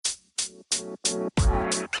All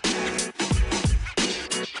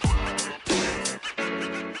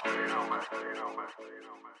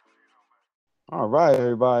right,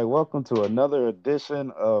 everybody. Welcome to another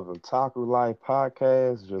edition of the Taku Life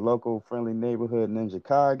Podcast, your local friendly neighborhood ninja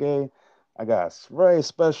Kage. I got a very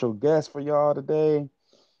special guest for y'all today.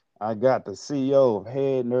 I got the CEO of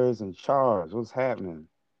Head Nerds in Charge. What's happening?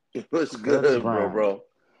 What's Curtis good, bro, Brown. bro?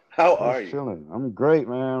 How are Just you? chilling. I'm great,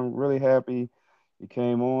 man. I'm really happy you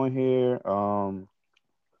came on here. I'm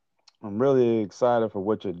really excited for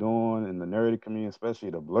what you're doing in the nerdy community,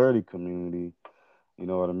 especially the blurry community. You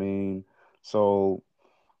know what I mean? So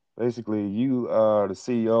basically, you are the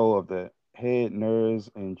CEO of the Head Nerds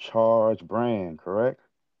in Charge brand, correct?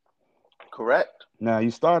 Correct. Now,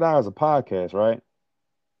 you started out as a podcast, right?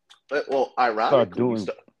 Well, Start ironically, doing,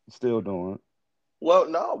 still doing it. well,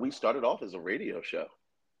 no, we started off as a radio show.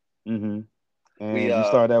 Mm-hmm. We And you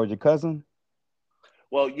started out with your cousin?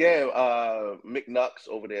 well, yeah, McNucks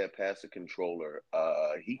over there, Pass the Controller.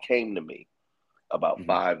 He came to me about Mm-hmm.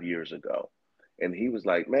 5 years ago, and he was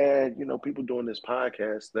like, "Man, people doing this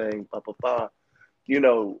podcast thing, blah blah blah.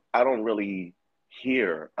 I don't really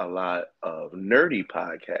hear a lot of nerdy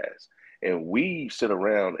podcasts, and we sit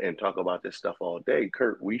around and talk about this stuff all day.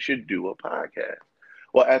 Kurt, we should do a podcast."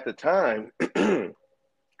 Well, at the time, I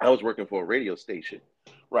was working for a radio station,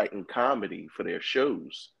 writing comedy for their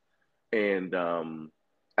shows, and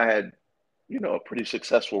I had, a pretty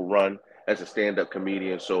successful run as a stand-up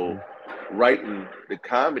comedian. So, Mm-hmm. writing the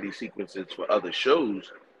comedy sequences for other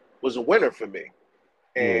shows was a winner for me.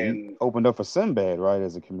 Yeah, you And opened up for Sinbad, right,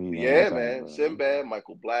 as a comedian one yeah, time, man. right? Okay. Sinbad,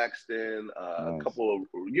 Michael Blackston, a Nice. couple of,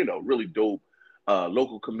 really dope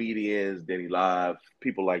local comedians, Danny Live,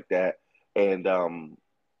 people like that. And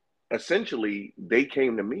essentially, they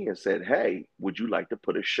came to me and said, "Hey, would you like to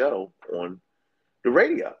put a show on the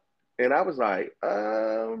radio?" And I was like,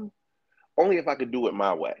 only if I could do it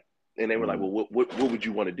my way. And they were like, Mm-hmm. "Well, what would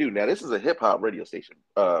you want to do?" Now, this is a hip hop radio station,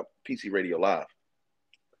 PC Radio Live.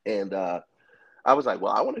 And I was like,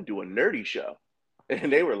 "Well, I want to do a nerdy show."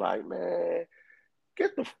 And they were like, "Man,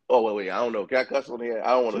 get the oh wait, I don't know. Can I cuss on here?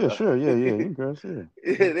 I don't want Sure, to. sure. Yeah, yeah. You can curse, yeah.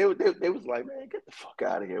 They was like, "Man, get the fuck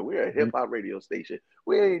out of here. We're a hip Mm-hmm. hop radio station.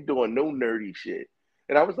 We ain't doing no nerdy shit."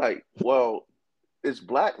 And I was like, "Well, it's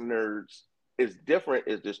black nerds. It's different.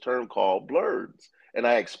 It's this term called blurs." And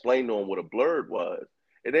I explained to them what a blurred was,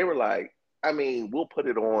 and they were like, "I mean, we'll put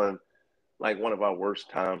it on like one of our worst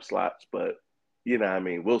time slots, but what I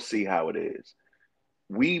mean, we'll see how it is."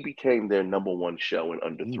 We became their number one show in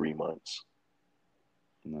under Ooh, 3 months.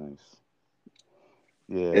 nice.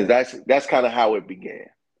 And Yeah. that's kind of how it began.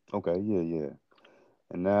 Okay, yeah, yeah.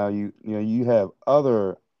 And now you have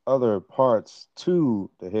other parts to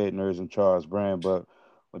the Head Nerds in Charge brand, but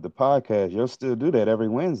with the podcast, you'll still do that every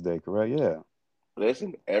Wednesday, correct? Yeah.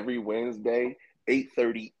 Listen, every Wednesday,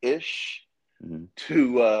 8:30 ish Mm-hmm.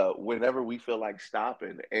 to whenever we feel like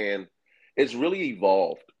stopping, and it's really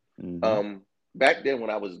evolved. Mm-hmm. Um, Back then, when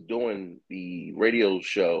I was doing the radio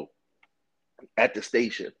show at the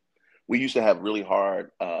station, we used to have really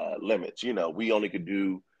hard limits. We only could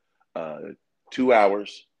do uh, 2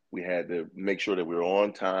 hours. We had to make sure that we were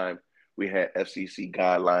on time. We had FCC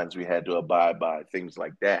guidelines we had to abide by, things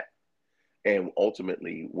like that. And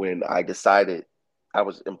ultimately, when I decided, I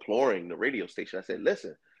was imploring the radio station, I said,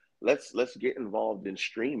 "Listen, let's get involved in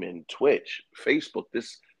streaming, Twitch, Facebook.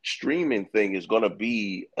 This streaming thing is going to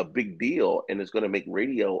be a big deal, and it's going to make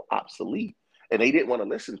radio obsolete." And they didn't want to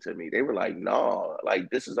listen to me. They were like, "No, like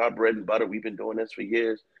this is our bread and butter. We've been doing this for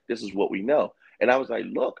years. This is what we know." And I was like,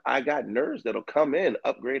 "Look, I got nerds that'll come in,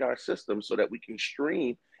 upgrade our system so that we can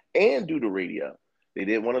stream and do the radio." They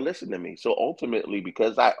didn't want to listen to me. So ultimately,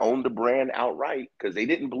 because I owned the brand outright, because they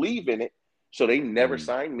didn't believe in it, so they never Mm.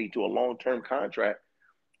 signed me to a long-term contract,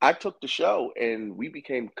 I took the show and we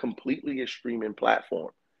became completely a streaming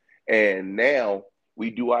platform. And now we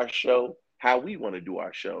do our show how we want to do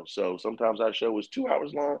our show. So sometimes our show is 2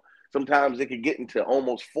 hours long. Sometimes it could get into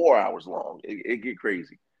almost 4 hours long. It get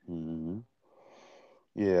crazy. Mm-hmm.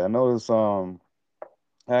 Yeah, I noticed.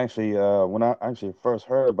 Actually, when I actually first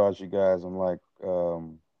heard about you guys, I'm like a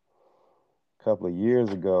couple of years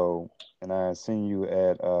ago, and I had seen you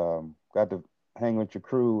at got to hang with your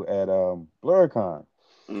crew at BlurCon.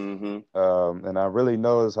 Hmm. And I really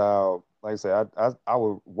noticed how, like I said, I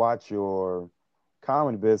would watch your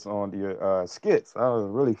comedy bits on your skits. That was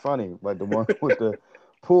really funny, like the one with the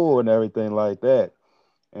pool and everything like that.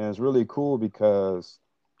 And it's really cool because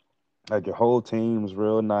like your whole team was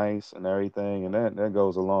real nice and everything, and that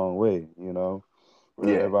goes a long way, you know.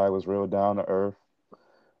 Yeah. Everybody was real down to earth,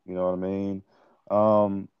 you know what I mean?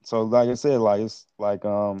 So like I said, like it's like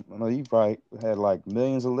I know you probably had like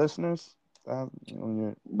millions of listeners. On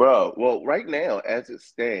your, Bro, well, right now, as it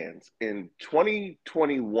stands, in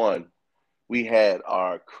 2021, we had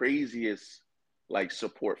our craziest like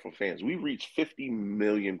support from fans. We reached 50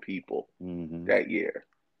 million people mm-hmm. that year.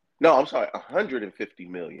 No, I'm sorry, 150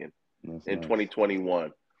 million That's in nice.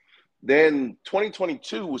 2021. Then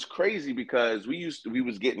 2022 was crazy because we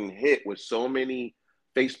was getting hit with so many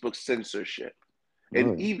Facebook censorship.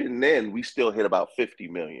 And Really even then we still hit about 50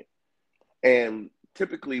 million. And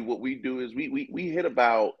typically what we do is we hit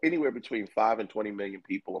about anywhere between 5 and 20 million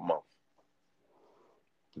people a month.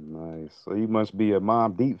 nice. So you must be a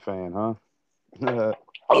Mob Deep fan, huh?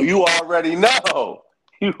 Oh, you already know.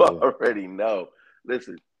 You Yeah. already know.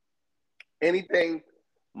 Listen, anything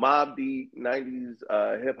Mob D 90s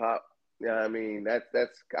hip hop. Yeah, I mean that's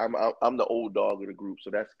I'm the old dog of the group,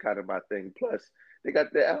 so that's kind of my thing. Plus, they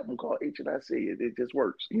got the album called H&IC. It just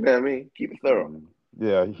works. You know what I mean? Keep it thorough. Mm.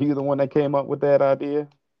 Yeah. You the one that came up with that idea?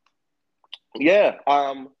 Yeah.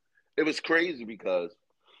 It was crazy because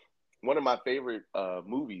one of my favorite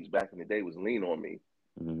movies back in the day was Lean on Me,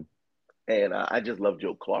 Mm-hmm. and I just love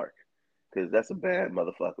Joe Clark because that's a bad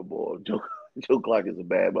motherfucker, boy. Joe Clark is a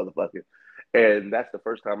bad motherfucker, and that's the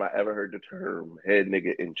first time I ever heard the term "head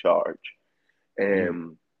nigga in charge."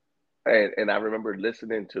 Mm. And and I remember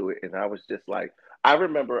listening to it, and I was just like, I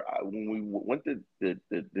remember when we went to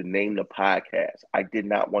the name the podcast, I did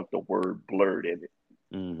not want the word blurred in it.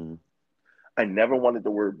 Mm-hmm. I never wanted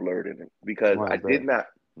the word blurred in it because Why I is did that? not.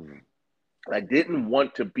 Mm. I didn't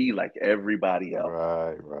want to be like everybody else.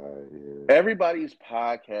 Right. Right. Yeah. Everybody's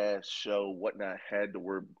podcast show whatnot had the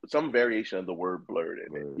word some variation of the word blurred in it.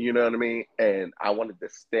 Blurred. You know what I mean? And I wanted to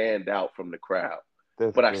stand out from the crowd,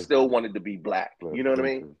 but I That's still wanted to be black. You know what I me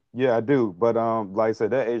mean? too. Yeah, I do. But like I said,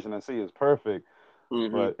 that Asian I see is perfect.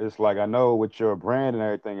 Hmm. But it's like I know with your brand and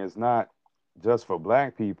everything, it's not just for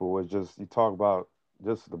black people. It's just you talk about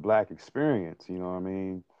just the black experience. You know what I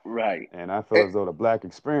mean? Right. And I feel And, as though the black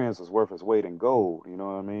experience is worth its weight in gold. You know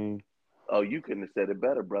what I mean? oh, you couldn't have said it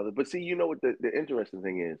better, brother. But see, you know what the interesting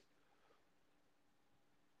thing is?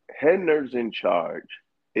 Head nerds in charge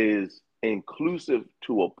is inclusive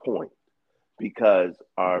to a point because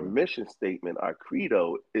our Yeah. mission statement, our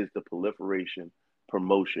credo is the proliferation,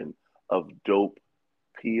 promotion of dope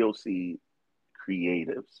POC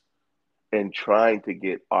creatives and trying to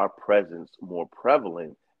get our presence more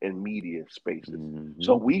prevalent in media spaces. Hmm.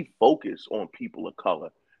 So we focus on people of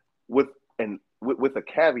color with with a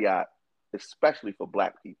caveat, especially for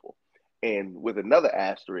black people, and with another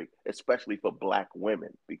asterisk, especially for black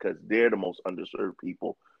women, because they're the most underserved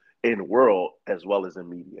people in the world as well as in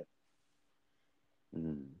media.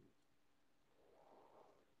 Mm.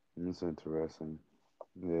 That's interesting.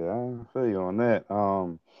 Yeah, I feel you on that.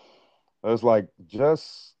 It's like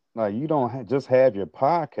just like you don't just have your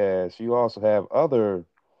podcast. You also have other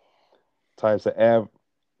types of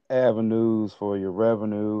avenues for your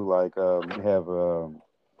revenue. Like you have a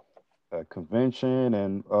convention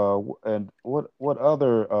and and what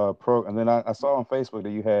other pro. And then I saw on Facebook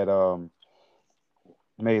that you had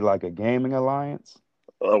made like a gaming alliance.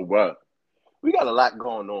 Oh wow, we got a lot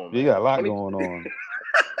going on, You got a man. lot 20, going on.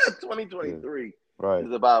 Yeah, 2023 right.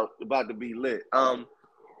 is about to be lit.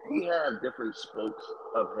 We have different spokes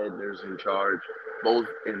of headers in charge, both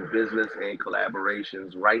in business and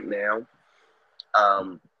collaborations. Right now,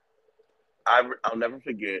 um, I'll never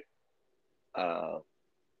forget. Uh,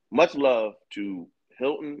 much love to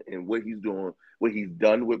Hilton and what he's doing, what he's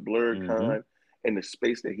done with Mm-hmm. BlurredCon and the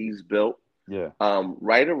space that he's built. Yeah.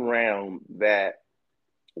 Right around that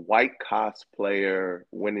white cosplayer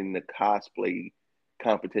winning the cosplay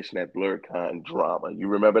competition at BlurredCon drama. You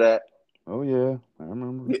remember that? Oh yeah, I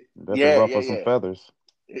remember. Definitely Yeah, ruffle yeah, some yeah. feathers.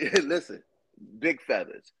 Listen, big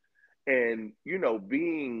feathers. And, you know,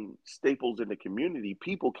 being staples in the community,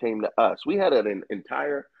 people came to us. We had an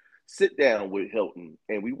entire sit down with Hilton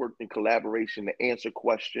and we worked in collaboration to answer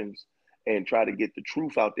questions and try to get the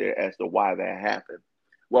truth out there as to why that happened.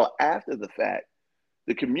 Well, after the fact,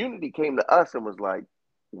 the community came to us and was like,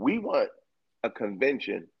 we want a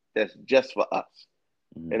convention that's just for us.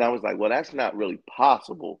 And Mm-hmm. I was like, well, that's not really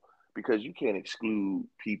possible because you can't exclude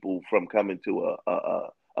people from coming to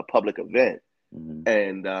a public event. Mm-hmm.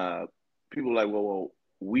 And people were like, well,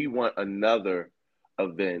 we want another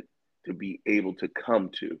event to be able to come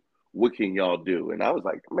to. What can y'all do? And I was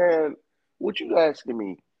like, man, what you asking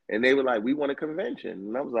me? And they were like, we want a convention.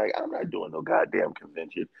 And I was like, I'm not doing no goddamn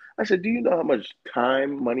convention. I said, do you know how much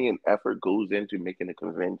time, money, and effort goes into making a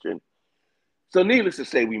convention? So needless to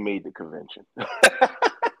say, we made the convention.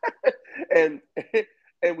 and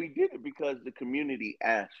and we did it because the community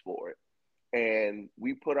asked for it. And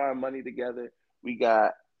we put our money together. We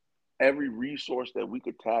got every resource that we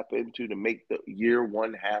could tap into to make the year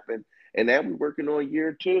one happen. And now we're working on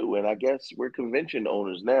year two. And I guess we're convention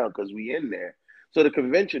owners now because we in there. So the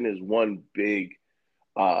convention is one big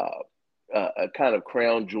uh, a kind of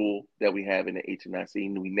crown jewel that we have in the HNIC.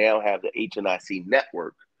 And we now have the HNIC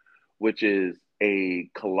network, which is a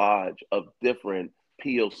collage of different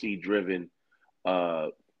PLC driven uh,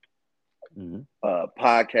 Mm-hmm.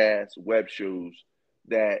 podcasts, web shows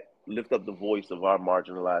that lift up the voice of our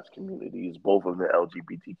marginalized communities, both of the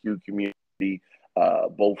LGBTQ community,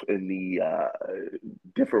 both in the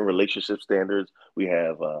different relationship standards. We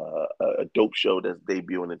have a dope show that's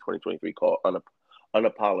debuting in 2023 called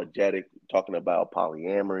Unapologetic, talking about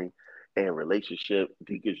polyamory and relationship,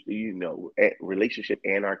 because relationship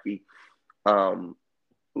anarchy. Um,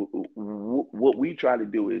 what we try to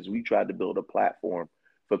do is we try to build a platform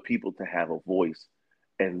for people to have a voice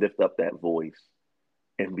and lift up that voice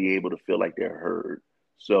and be able to feel like they're heard.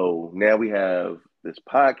 So now we have this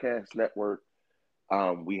podcast network.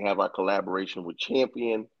 We have our collaboration with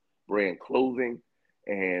Champion Brand Clothing,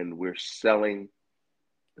 and we're selling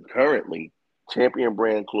currently Champion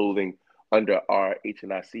Brand Clothing under our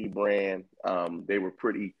HNIC brand. They were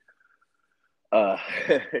pretty uh,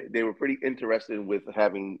 they were pretty interested with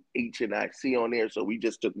having HNIC on there, so we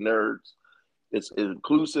just took nerds. It's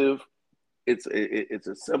inclusive. It's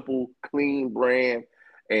a simple, clean brand,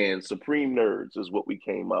 and Supreme Nerds is what we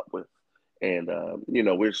came up with. And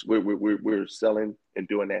we're selling and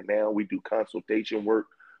doing that now. We do consultation work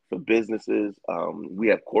for businesses. We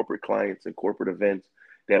have corporate clients and corporate events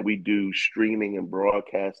that we do streaming and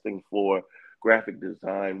broadcasting for, graphic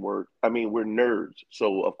design work. I mean, we're nerds,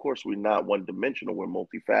 so of course we're not one dimensional. We're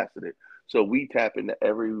multifaceted. So we tap into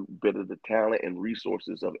every bit of the talent and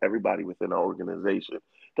resources of everybody within our organization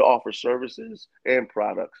to offer services and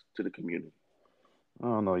products to the community. I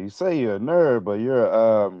don't know. You say you're a nerd, but your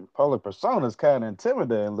public persona is kind of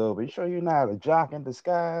intimidating a little bit. You sure you're not a jock in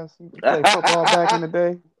disguise? You play football back in the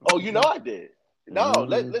day? Oh, you know I did. No,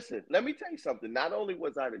 Mm-hmm. listen, let me tell you something. Not only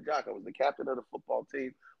was I the jock, I was the captain of the football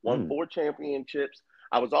team, won Mm. 4 championships.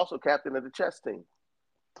 I was also captain of the chess team.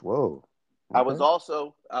 Whoa. I was Okay.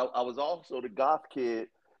 also I was also the goth kid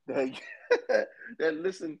that that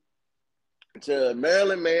listened to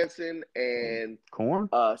Marilyn Manson and Corn?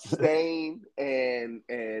 Stain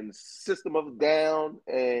and System of a Down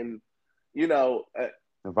and you know I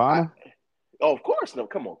Nirvana? oh of course no,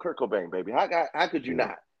 come on, Kurt Cobain, baby, how could you Yeah.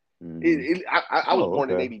 not? Mm-hmm. I was Oh, born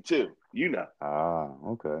in okay. '82, you know, Ah,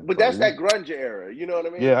 okay. but So that's you, that grunge era, you know what I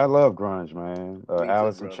mean? yeah, I love grunge, man. Me too,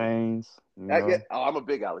 Alice in brother. Chains, I get, oh, I'm a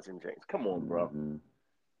big Alice in Chains. Come on, bro.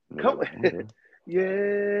 Mm-hmm. Come. Yeah, okay.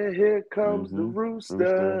 Yeah, here comes the Mm-hmm. Rooster.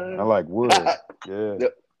 I rooster. like wood. Yeah.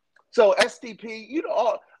 So STP,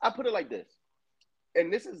 I put it like this,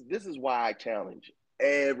 and this is why I challenge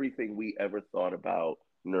everything we ever thought about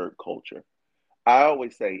nerd culture. I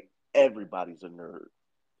always say everybody's a nerd.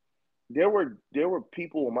 There were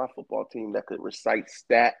people on my football team that could recite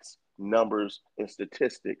stats, numbers, and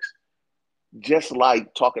statistics, just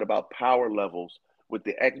like talking about power levels with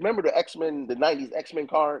the X. Remember the X-Men, the '90s X-Men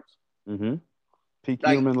cards? Mm-hmm. Peak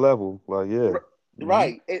Like human level. Like, yeah. Mm-hmm.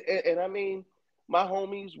 right, and I mean, my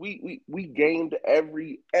homies, we gamed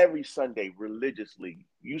every Sunday religiously.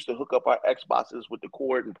 Used to hook up our Xboxes with the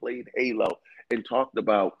cord and played Halo and talked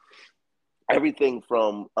about everything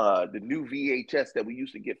from the new VHS that we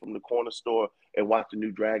used to get from the corner store and watch the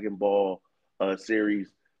new Dragon Ball series.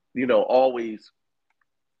 Always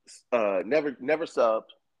never subbed.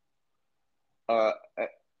 Uh,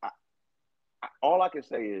 I, all I can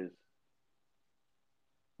say is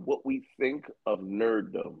what we think of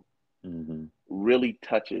nerddom Mm-hmm. really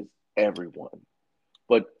touches everyone.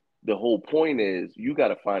 But the whole point is you got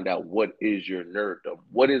to find out what is your nerddom.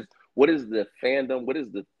 What is the fandom? What is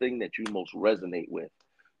the thing that you most resonate with?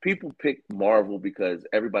 People pick Marvel because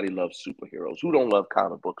everybody loves superheroes. Who don't love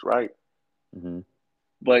comic books, right? Mm-hmm.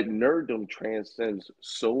 But nerddom transcends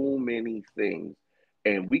so many things,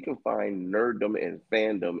 and we can find nerddom and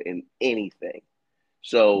fandom in anything. Yeah,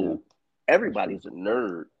 So that's true. everybody's a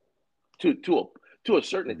nerd to a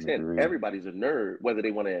certain extent. Agreed. Everybody's a nerd, whether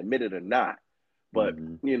they want to admit it or not. But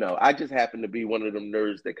Mm-hmm. I just happen to be one of them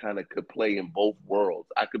nerds that kind of could play in both worlds.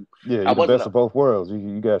 Yeah, I you're the wasn't best a of both worlds.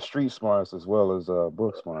 You got street smarts as well as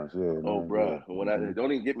book smarts. Yeah, oh man. Yeah. bruh. When I Mm-hmm.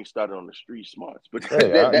 don't even get me started on the street smarts, but Hey,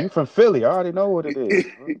 that you from Philly? I already know what it is.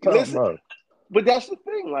 What you talking listen. about? But that's the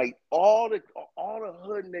thing. Like all the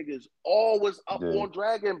hood niggas always up Yeah. on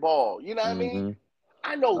Dragon Ball. You know what I mean? Mm-hmm.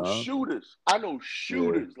 I know Uh, shooters. I know yeah.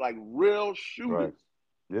 shooters, like real Right. shooters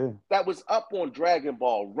Yeah. that was up on Dragon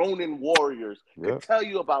Ball, Ronin Warriors, could Yep. tell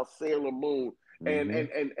you about Sailor Moon, and Mm-hmm. and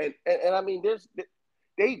and and, and, and I mean,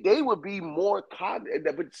 they would be more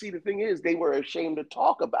but see the thing is they were ashamed to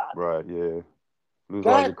talk about it. Right. Yeah. Lose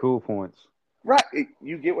all your That cool points. right,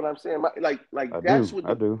 you get what I'm saying? Like I that's do. what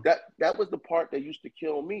I do. that was the part that used to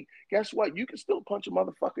kill me. Guess what? You can still punch a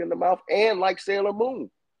motherfucker in the mouth and like Sailor Moon.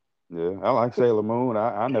 Yeah. I like Sailor Moon.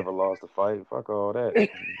 I never lost a fight. Fuck all that. You know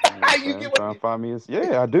what I'm You saying? get I'm what? trying to find me.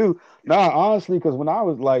 Yeah, I do. Nah, honestly, because when I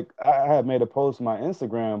was like, I had made a post on my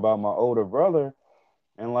Instagram about my older brother.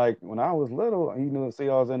 And like when I was little, he knew see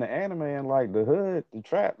I was in the anime and like the hood, the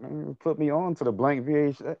trap, man, put me on to the blank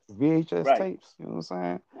VHS Right, tapes. You know what I'm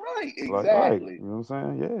saying? right, Like, right. exactly. You know what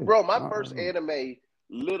I'm saying? Bro, my Yeah. first anime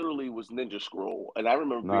literally was Ninja Scroll, and I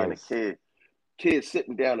remember being a Nice. kid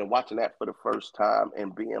sitting down and watching that for the first time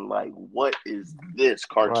and being like, "What is this?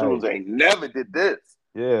 Cartoons Right. ain't never did this."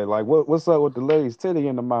 Yeah. Like what's up with the lady's titty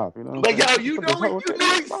in the mouth? You know what I'm But saying? yo, She you put this know it. whole You thing in knew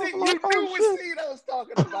his what mouth. I'm scene. You like, oh knew what shit. scene I was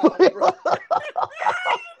talking about, bro.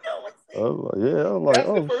 You know what I scene? was like, yeah, I was like, That's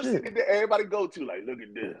the oh first shit. scene that everybody go to. Like, look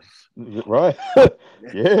at this. Right?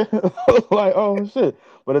 Yeah. Like, oh shit.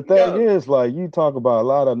 But the thing Yo, is, like, you talk about a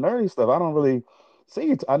lot of nerdy stuff. I don't really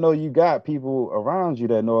see it. I know you got people around you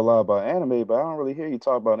that know a lot about anime, but I don't really hear you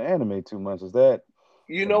talk about anime too much. Is that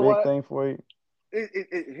you a know big what? thing for you?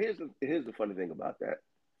 Here's the funny thing about that.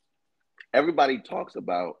 Everybody talks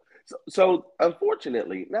about so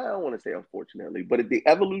unfortunately. Now I don't want to say unfortunately, but the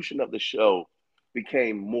evolution of the show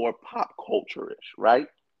became more pop culture-ish, right?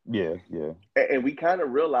 Yeah, yeah. And we kind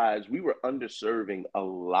of realized we were underserving a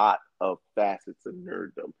lot of facets of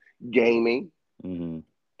nerddom, gaming, Mm-hmm.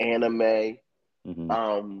 anime, Mm-hmm.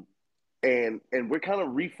 um, and we're kind of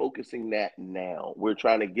refocusing that now. We're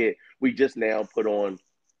trying to get. We just now put on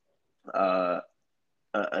uh,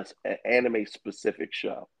 an anime specific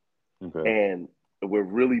show, Okay. and we're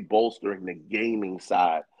really bolstering the gaming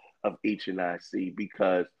side of HNIC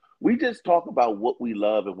because we just talk about what we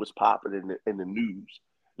love and what's popping in the news.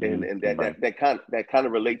 And Mm-hmm. Right. that kind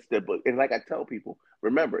of relates to, but and like I tell people,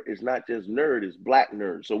 remember it's not just nerd, it's black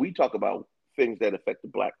nerd. So we talk about things that affect the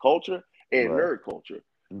black culture and Right. nerd culture.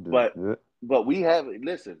 You do. But Yeah. we have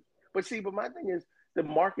listen, but see, but my thing is the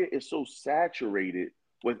market is so saturated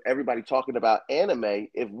with everybody talking about anime.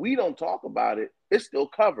 If we don't talk about it, it's still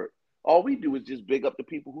covered. All we do is just big up the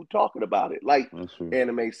people who talking about it, like That's true.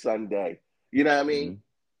 Anime Sunday. You know what I Mm-hmm. mean?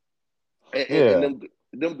 And Yeah.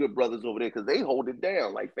 them good brothers over there because they hold it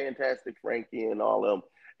down, like Fantastic Frankie and all them,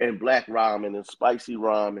 and Black Ramen and Spicy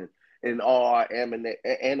Ramen and all our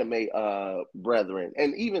anime brethren,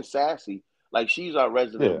 and even Sassy, like she's our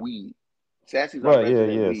resident Yeah. weed. Sassy's our Right. Yeah.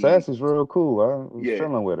 resident Yeah. weed. Sassy's real cool. I was Yeah,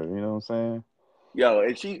 chilling with her. You know what I'm saying? yo,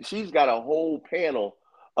 and she's got a whole panel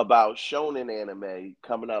about shonen anime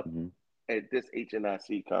coming up Mm-hmm. at this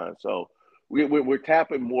HNIC con. So we're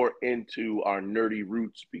tapping more into our nerdy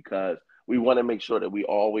roots because we want to make sure that we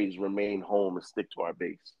always remain home and stick to our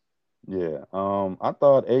base. Yeah. I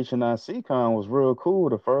thought HNIC Con was real cool.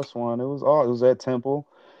 The first one. It was at Temple.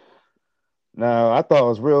 Now I thought it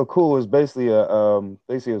was real cool. It's basically a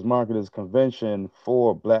basically it's marketed as convention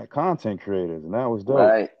for black content creators, and that was dope.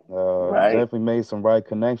 Right, right. Definitely made some right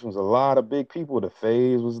connections. A lot of big people. The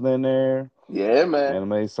Phase was in there. Yeah, man.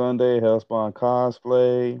 Anime Sunday, Hellspawn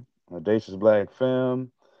Cosplay, Audacious Black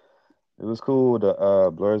Film. It was cool.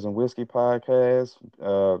 The Blurs and Whiskey podcast.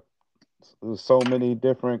 There was so many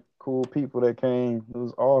different cool people that came. It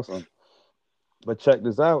was awesome. But check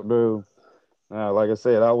this out, dude. Now, like I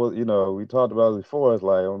said, I was, we talked about it before. It's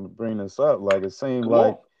like, I'm bringing this up. Like, it seemed Come on,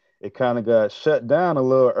 like it kind of got shut down a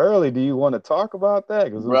little early. Do you want to talk about that?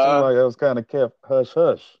 Because it seemed bruh. like that was kind of kept hush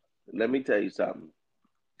hush. Let me tell you something.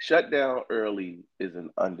 Shut down early is an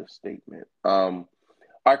understatement.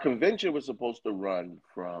 Our convention was supposed to run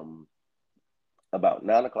from about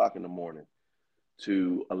 9 o'clock in the morning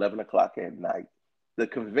to 11 o'clock at night. The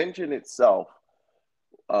convention itself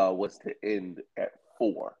was to end at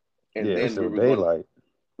 4, and Yeah, it's then we still were going to daylight.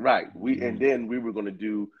 right. And Mm. then we were going to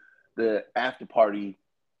do the after party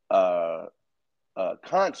uh,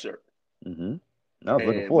 concert, Mm-hmm. I was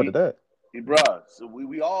looking and forward to that. bruh. So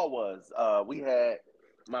we all was. We had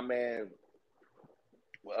my man.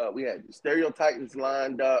 We had Stereotypes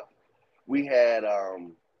lined up. We had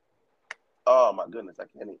oh my goodness, I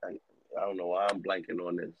don't know why I'm blanking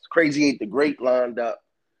on this. Crazy Eight the Great lined up,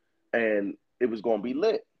 and it was going to be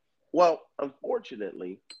lit. Well,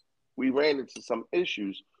 unfortunately, we ran into some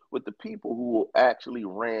issues with the people who actually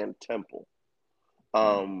ran Temple. Mm.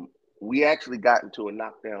 Um, we actually got into a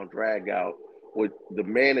knockdown drag out with the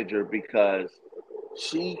manager because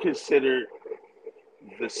she considered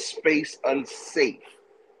the space unsafe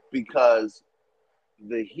because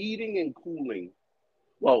the heating and cooling,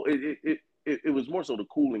 well, it was more so the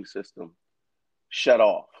cooling system shut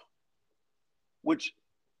off, which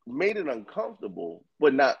made it uncomfortable,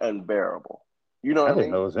 but not unbearable. You know I what I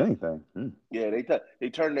didn't mean? know it was anything. Yeah, they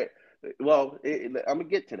turned it. Well, I'm gonna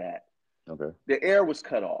get to that. Okay. The air was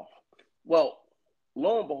cut off. Well,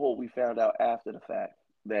 lo and behold, we found out after the fact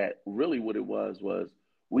that really what it was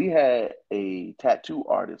we had a tattoo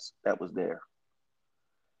artist that was there,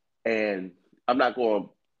 and I'm not going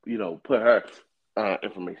to put her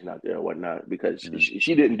information out there or whatnot because Mm.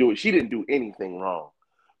 she didn't do it. She didn't do anything wrong,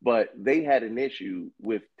 but they had an issue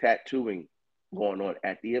with tattooing going on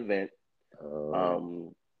at the event. Oh,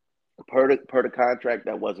 Um, per the contract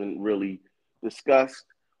that wasn't really discussed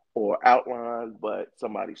or outlined, but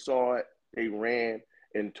somebody saw it. They ran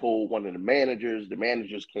and told one of the managers. The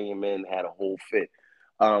managers came in, had a whole fit.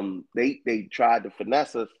 They tried to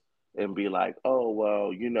finesse us and be like, oh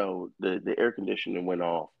well, the air conditioning went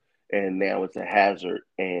off and now it's a hazard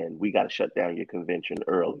and we got to shut down your convention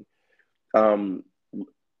early. Um,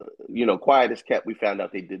 quiet as kept. We found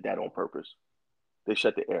out they did that on purpose. They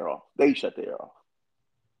shut the air off. They shut the air off.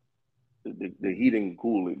 The heating and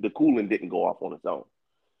cooling, the cooling didn't go off on its own,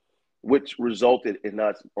 which resulted in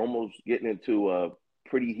us almost getting into a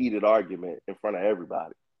pretty heated argument in front of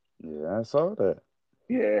everybody. yeah, I saw that.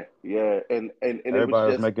 Yeah, yeah, and it was Everybody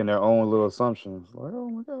was just making their own little assumptions. Like, oh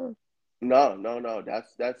my god. no, no, no.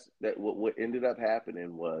 That's that. What ended up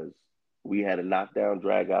happening was we had a knockdown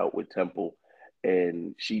drag out with Temple,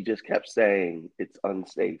 and she just kept saying it's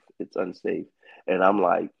unsafe, it's unsafe, and I'm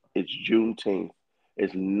like, it's Juneteenth.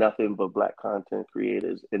 It's nothing but black content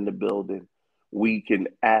creators in the building. We can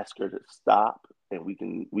ask her to stop, and we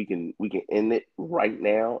can end it right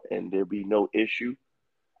now, and there be no issue,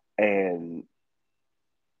 and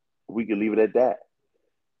we can leave it at that.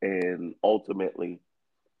 And ultimately,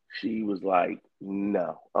 she was like,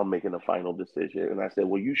 no, I'm making a final decision. And I said,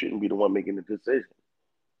 well, you shouldn't be the one making the decision.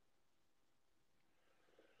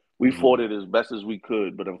 We fought Mm. it as best as we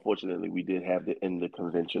could, but unfortunately, we did have to end the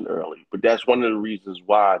convention early. But that's one of the reasons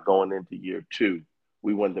why going into year two,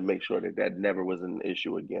 we wanted to make sure that that never was an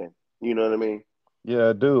issue again. You know what I mean? Yeah,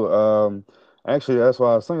 I do. Actually, that's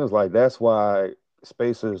why I was thinking, it's like that's why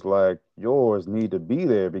spaces like yours need to be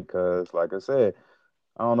there because, like I said,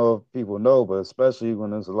 I don't know if people know, but especially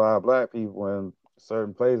when there's a lot of black people in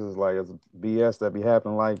certain places, like it's BS that be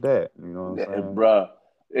happening like that. You know what I'm saying? Bruh,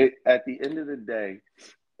 at the end of the day,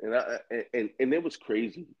 and it was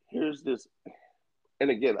crazy. Here's this, and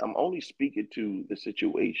again, I'm only speaking to the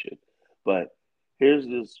situation, but here's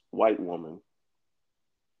this white woman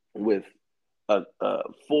with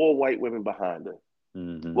four white women behind her.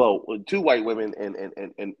 Mm-hmm. Well, two white women and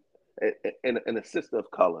a sister of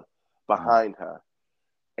color Mm-hmm. behind her,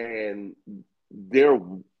 and they're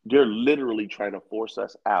they're literally trying to force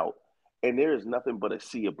us out. And there is nothing but a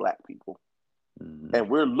sea of black people, Mm-hmm. and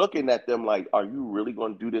we're looking at them like, "Are you really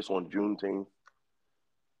going to do this on Juneteenth?"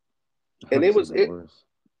 And it It's was even it, worse.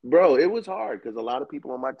 bro. It was hard because a lot of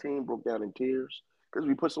people on my team broke down in tears because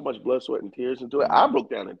we put so much blood, sweat, and tears into it. I Mm. broke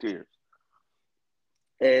down in tears,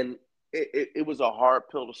 and it was a hard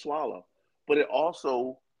pill to swallow. But it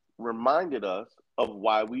also reminded us of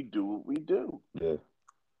why we do what we do. Yeah.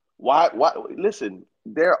 Why? Listen,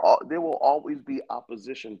 there will always be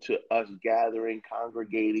opposition to us gathering,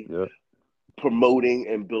 congregating, Yep. promoting,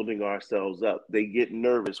 and building ourselves up. They get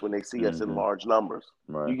nervous when they see us in Mm-hmm. large numbers.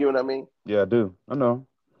 Right. You get what I mean? Yeah, I do. I know.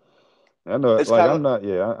 I know. It's Like kind I'm of not.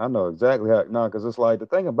 Yeah, I know exactly how. No, because it's like the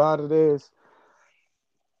thing about it is,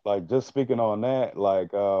 like just speaking on that, like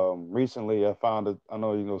recently I found a I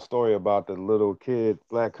know you know story about the little kid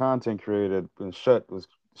black content creator that been was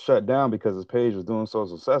shut down because his page was doing so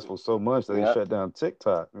successful so much that he yeah. shut down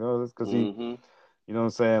TikTok. You know, because he Mm-hmm. you know what I'm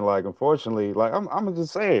saying? Like unfortunately, like I'm gonna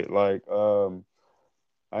just say it, like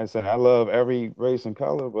I say I love every race and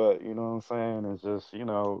color, but you know what I'm saying? It's just, you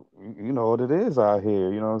know what it is out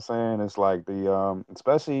here. You know what I'm saying? It's like the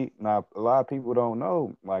especially now a lot of people don't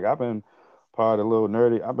know. Like I've been part of the little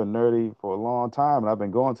nerdy, I've been nerdy for a long time and I've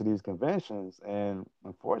been going to these conventions and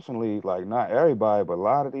unfortunately, like not everybody, but a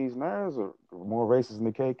lot of these nerds are more racist than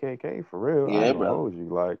the KKK for real. I Yeah, ain't gonna brother. hold you.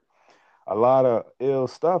 Like a lot of ill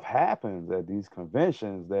stuff happens at these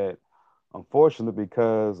conventions that unfortunately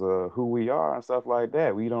because of who we are and stuff like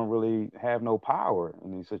that we don't really have no power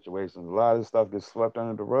in these situations. A lot of this stuff gets swept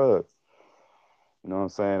under the rug. You know what I'm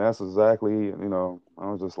saying? That's exactly, I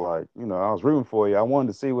was just like, I was rooting for you. I wanted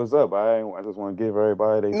to see what's up. I just want to give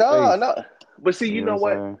everybody their No, space. no. But see, You you know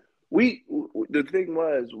what I'm know what? saying? The thing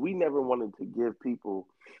was, we never wanted to give people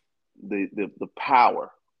the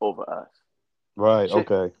power over us. Right,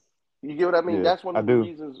 Shit, okay. you get what I mean? Yeah, That's one I of the do.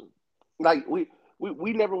 reasons. Like we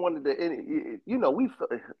never wanted to. We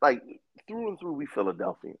like through and through. We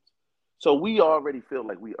Philadelphians, So we already feel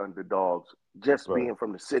like we underdogs just Right. being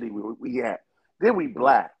from the city where we at. Then we Right.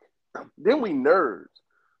 black. Then we nerds.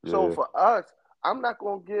 So Yeah. for us, I'm not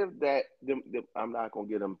gonna give I'm not gonna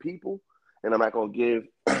give them people, and I'm not gonna give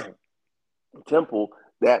Temple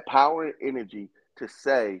that power and energy to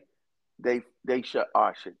say they shut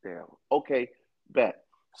our shit down. Okay, bet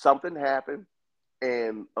something happened,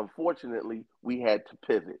 and unfortunately we had to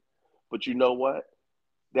pivot. But you know what?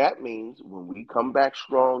 That means when we come back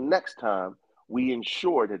strong next time, we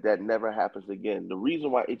ensure that that never happens again. The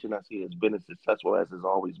reason why HNIC has been as successful as it's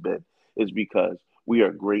always been is because we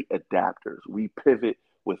are great adapters. We pivot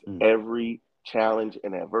with Mm, every challenge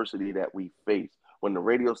and adversity that we face. When the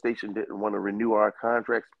radio station didn't want to renew our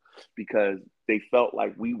contracts because they felt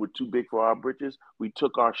like we were too big for our britches, we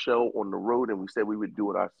took our show on the road and we said we would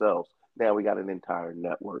do it ourselves. Now we got an entire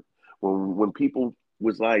network. When people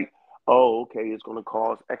was like, oh, okay, it's going to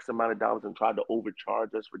cost X amount of dollars and try to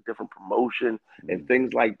overcharge us for different promotion and mm,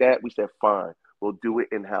 things like that, we said, fine, we'll do it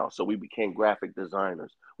in house. So we became graphic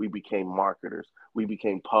designers, we became marketers, we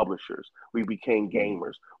became publishers, we became mm,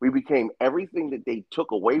 gamers, we became everything that they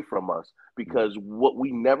took away from us mm, because what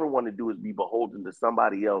we never want to do is be beholden to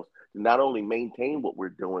somebody else to not only maintain what we're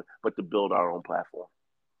doing, but to build our own platform.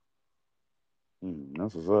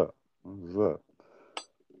 That's what's up. That's what's up.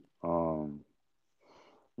 Um,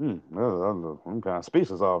 I'm kind of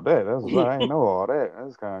speechless off that. That's what's up. I ain't know all that.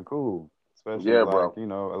 That's kind of cool. Especially Yeah, like bro. a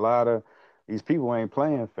lot of these people ain't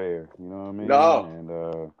playing fair. You know what I mean? No,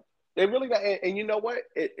 And they really got, and you know what?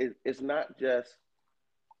 It's not just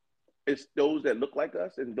it's those that look like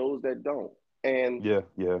us and those that don't. And yeah,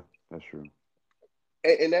 yeah, that's true.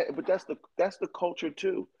 that, but that's the culture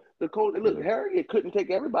too. The culture. Look, Yeah, Harriet couldn't take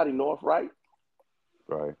everybody north, right?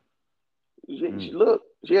 right. She Mm. look,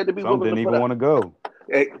 she had to be Some willing to didn't put even a. want to go.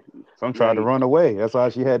 Hey, Some now tried to you run away. That's why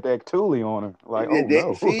she had that Thule on her. Like, oh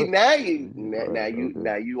no. see Right. now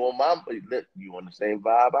Okay. you on my look, you on the same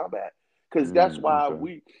vibe I'm at because that's why Okay.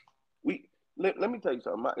 we let me tell you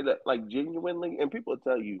something. Like genuinely, and people will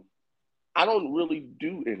tell you I don't really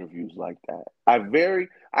do interviews like that.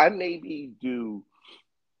 I maybe do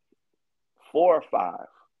 4 or 5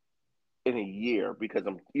 in a year because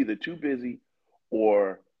I'm either too busy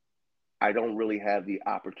or I don't really have the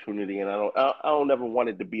opportunity, and I don't ever want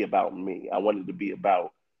it to be about me. I want it to be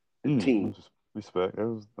about the team. Just respect. That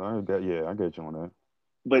was I heard that. Yeah, I get you on that.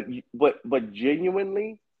 But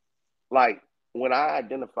genuinely, like when I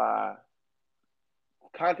identify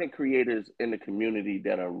content creators in the community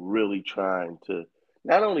that are really trying to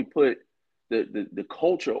not only put the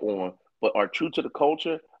culture on, but are true to the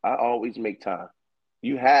culture, I always make time.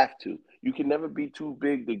 You have to. You can never be too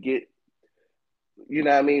big to get, you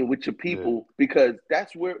know what I mean, with your Yeah. people because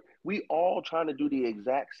that's where we all trying to do the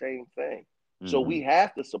exact same thing. So Mm-hmm. we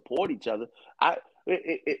have to support each other. I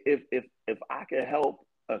if I can help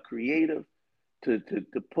a creative to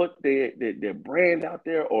put their brand out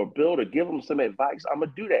there or build or give them some advice, I'm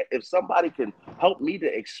gonna do that. If somebody can help me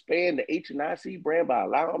to expand the HNIC brand by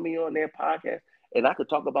allowing me on their podcast and I could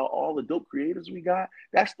talk about all the dope creators we got,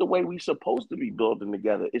 that's the way we supposed to be building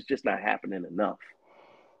together. It's just not happening enough.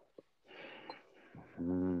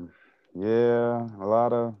 Mm, yeah, a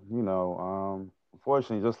lot of,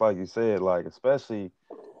 unfortunately, just like you said, like especially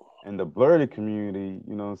in the blurry community,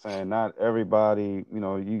 you know what I'm saying? Not everybody,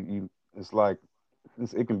 it's like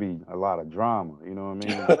it can be a lot of drama, you know what I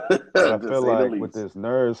mean? Because I To feel say the like with least. this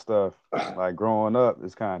nerd stuff, like growing up,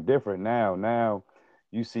 it's kind of different now. Now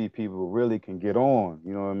you see people really can get on,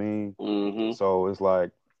 you know what I mean? Mm-hmm. So it's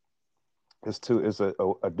like it's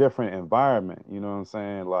a different environment, you know what I'm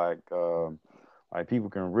saying? Like people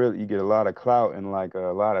can really you get a lot of clout and like a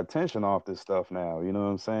lot of attention off this stuff now, you know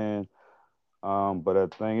what I'm saying? But the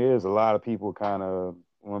thing is, a lot of people kind of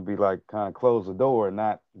want to be like kind of close the door and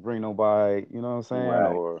not bring nobody, you know what I'm saying? Right.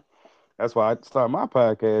 Or that's why I started my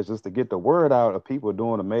podcast just to get the word out of people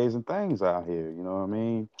doing amazing things out here. You know what I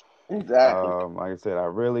mean? Exactly. Like I said,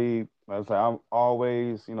 like I said, I'm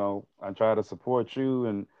always, I try to support you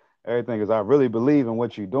and everything because I really believe in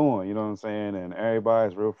what you're doing. You know what I'm saying? And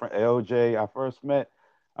everybody's real friend. LJ,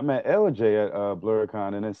 I met LJ at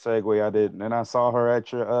BlurCon, and then segue I did, and then I saw her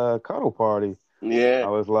at your cuddle party. Yeah. I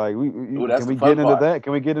was like, Well, can that's the we get fun into part. that?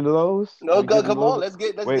 Can we get into those? Can No, we get into come those? on. Let's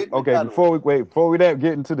get Wait, into okay. cuddling. Before we get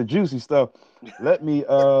into the juicy stuff, let me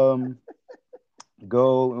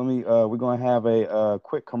go. We're gonna have a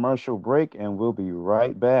quick commercial break, and we'll be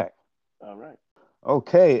right back. All right.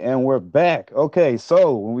 Okay, and we're back. Okay,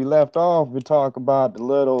 so when we left off, we talked about the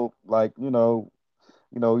little, like, we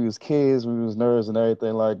was kids, we was nerds and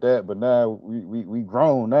everything like that. But now we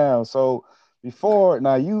grown now. So before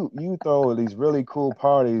now, you throw these really cool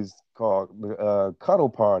parties called? The cuddle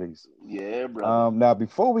parties. Yeah, brother. Now,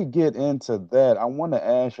 before we get into that, I want to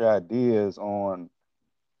ask your ideas on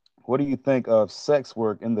what do you think of sex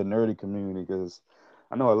work in the nerdy community? Because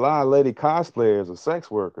I know a lot of lady cosplayers are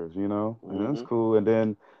sex workers, and that's Hmm. cool. And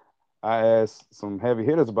then I asked some heavy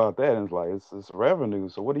hitters about that, and it's like it's revenue.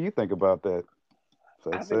 So, what do you think about that?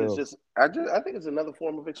 I Sex think it's sales. just I think it's another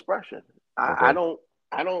form of expression. I Okay. don't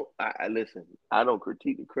I listen. I don't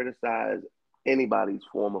critique or criticize anybody's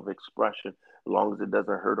form of expression as long as it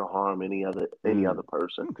doesn't hurt or harm any Mm. other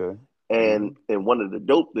person. Okay. And Mm. one of the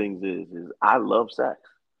dope things is I love sex.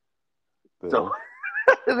 So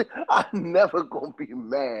Yeah. I'm never gonna be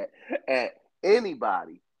mad at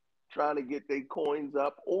anybody trying to get their coins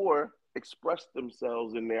up or express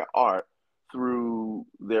themselves in their art through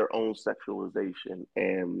their own sexualization.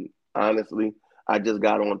 And honestly, I just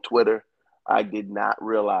got on Twitter. I did not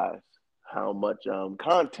realize how much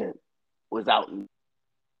content was out,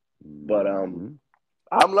 but Hmm.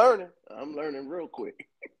 I'm learning. I'm learning real quick.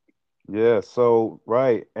 Yeah, so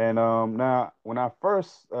right, and now when I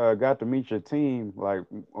first got to meet your team, like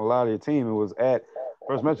a lot of your team, it was at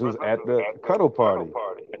first mention was at the cuddle party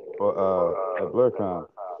for at BlurCon.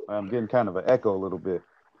 I'm getting kind of an echo a little bit.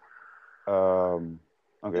 Um,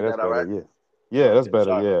 okay, Is that's that all better. right? Yeah, yeah, that's Okay,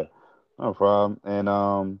 better. sorry about Yeah, that. no problem. And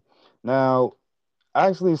now I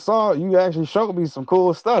actually saw you actually showed me some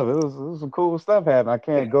cool stuff. It was some cool stuff happening. I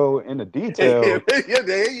can't go into details Yeah,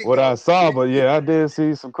 there you what go. I saw, but yeah, I did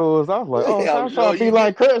see some cool stuff. I was like, oh, I'm I'm trying sure to be you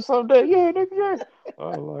like did. Kurt someday. Yeah, nigga, yeah. I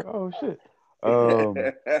was like, oh shit.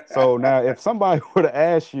 So now if somebody were to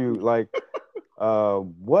ask you like,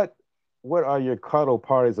 what are your cuddle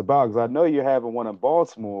parties about? Because I know you're having one in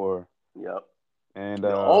Baltimore Yep. and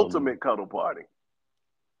The ultimate cuddle party.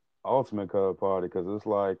 ultimate cuddle party because it's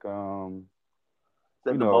like It's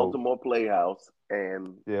you at the know, Baltimore Playhouse,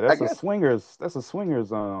 and yeah, I guess that's a swingers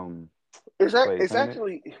place, it's ain't it?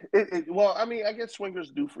 actually well, I mean, I guess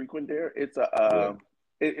swingers do frequent there. Yeah.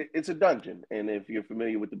 It's a dungeon, and if you're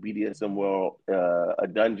familiar with the BDSM world, a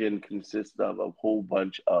dungeon consists of a whole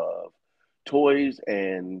bunch of toys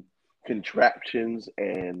and contraptions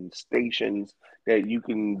and stations that you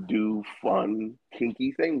can do fun,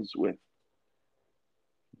 kinky things with.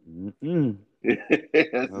 Mm-mm.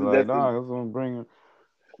 Like, That's nah, I was gonna bring a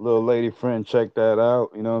little lady friend, check that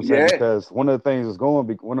out. You know what I'm saying? yeah, Because one of the things is going,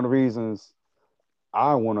 one of the reasons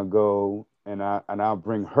I want to go and I'll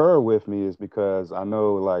bring her with me is because I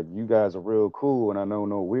know like you guys are real cool and I know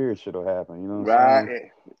no weird shit will happen. You know what I'm saying?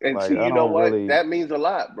 right. And see, Like I you know don't what? really, That means a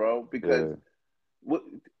lot, bro. Because yeah. what,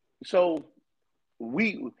 so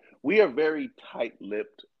we we are very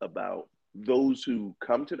tight-lipped about those who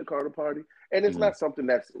come to the Carter party, and it's Mm, not something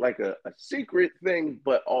that's like a secret thing,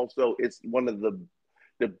 but also it's one of the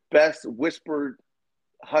best whispered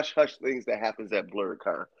hush hush things that happens at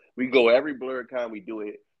BlurCon. We go every BlurCon, we do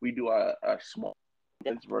it. We do a small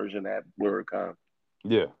version at BlurCon.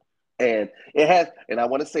 yeah. And it has, and I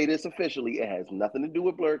want to say this officially, it has nothing to do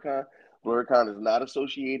with BlurCon. BlurCon is not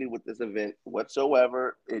associated with this event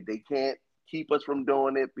whatsoever. They can't keep us from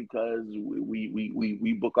doing it because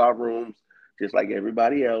we book our rooms just like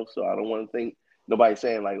everybody else. So I don't want to think nobody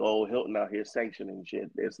saying like, oh, Hilton out here sanctioning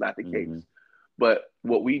shit. It's not the Mm-hmm. case. But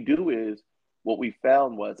what we do is what we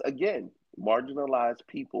found was again marginalized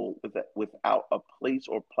people without a place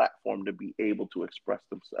or platform to be able to express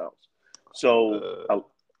themselves. So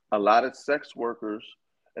a lot of sex workers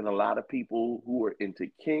and a lot of people who are into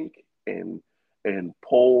kink and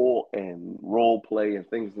pole and role play and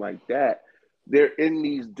things like that, they're in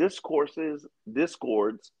these discords,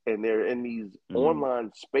 and they're in these Mm,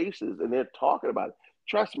 online spaces, and they're talking about it.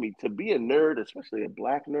 Trust me, to be a nerd, especially a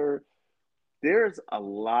black nerd, there's a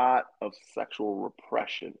lot of sexual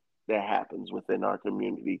repression that happens within our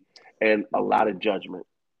community and a lot yeah. of judgment.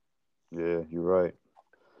 Yeah, you're right.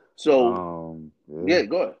 So, Yeah. yeah,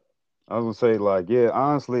 go ahead. I was gonna say like, yeah,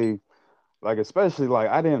 honestly, like especially like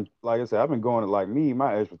I didn't like I said, I've been going to like me,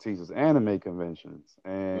 my expertise is anime conventions.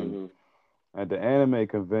 And Mm-hmm. at the anime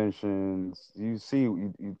conventions, you see,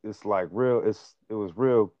 it's like real. It was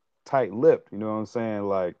real tight lipped. You know what I'm saying?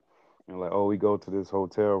 Like, like oh, we go to this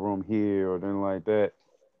hotel room here or then like that,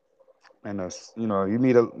 and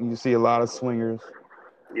you see a lot of swingers.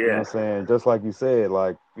 You know what I'm Yeah, saying? Just like you said,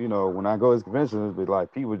 like when I go to these conventions, it's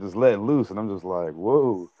like people just let loose, and I'm just like,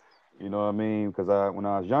 whoa. You know what I mean? Because when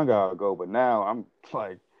I was younger, I'd go, but now I'm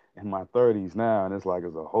like in my 30s now, and it's like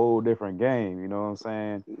it's a whole different game. You know what I'm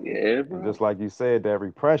saying? yeah, And bro. just like you said, that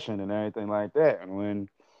repression and everything like that. And when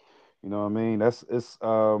I mean, that's it's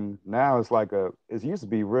now it's like it used to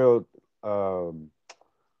be real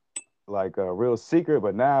like a real secret,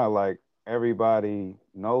 but now like everybody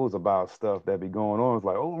knows about stuff that be going on. It's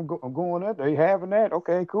like, oh, I'm going that. They having that.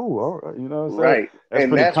 Okay, cool. All right. You know what I'm saying? Right. That's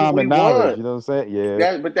And pretty that's what we common knowledge. want. You know what I'm saying?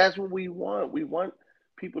 Yeah. But that's what we want. We want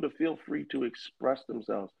people to feel free to express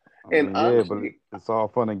themselves. I And mean, yeah, but honestly, it's all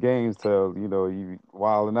fun and games till, you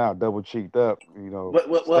wilding out, double cheeked up, stepping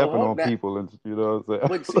hold on that. people and you know what I'm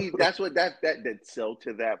But saying? see, that's what that so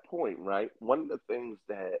to that point, right? One of the things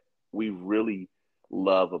that we really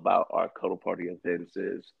love about our cuddle party events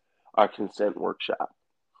is our consent workshop.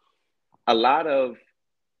 A lot of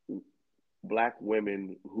black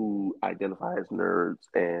women who identify as nerds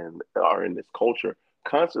and are in this culture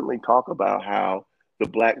constantly talk about how the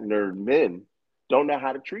black nerd men don't know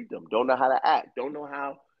how to treat them, don't know how to act, don't know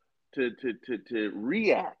how to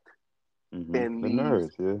react in The these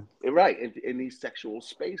nerds, yeah. right in these sexual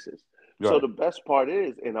spaces. So Right. the best part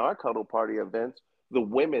is in our cuddle party events, the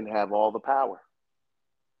women have all the power.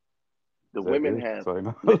 The Is that women good? have Sorry.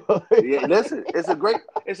 yeah, listen, it's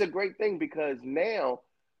a great thing because now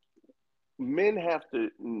men have to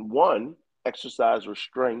one exercise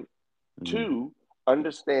restraint, Mhm. two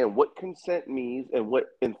understand what consent means and what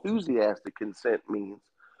enthusiastic consent means,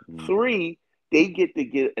 Mhm. three they get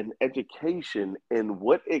an education in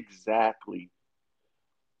what exactly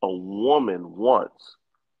a woman wants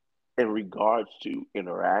in regards to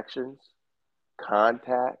interactions,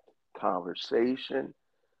 contact, conversation,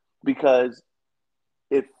 because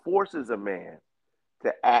it forces a man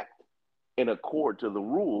to act in accord to the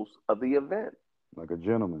rules of the event. Like a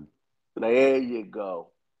gentleman. There you go.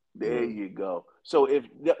 There Yeah. you go. So if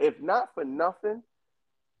not for nothing,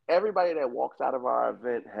 everybody that walks out of our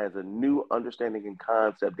event has a new understanding and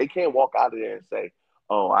concept. They can't walk out of there and say,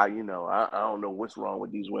 "Oh, I don't know what's wrong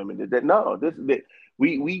with these women." No,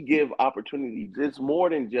 we give opportunities. It's more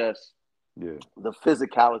than just Yeah. the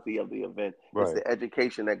physicality of the event. It's Right. the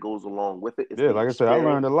education that goes along with it. It's Yeah, the like I said, I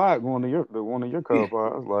learned experience. a lot going to one of your Yeah, club.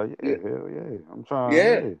 I was like, yeah, yeah, hell yeah. I'm trying,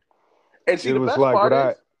 yeah. yeah. And see, It the was best like part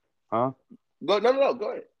is, huh? go no, no, no,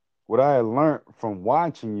 go ahead. What I had learned from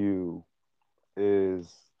watching you is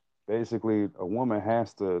basically a woman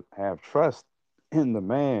has to have trust in the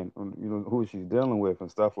man, who she's dealing with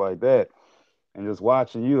and stuff like that. And just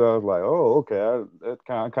watching you, I was like, oh, okay. I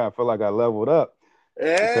kind of feel like I leveled up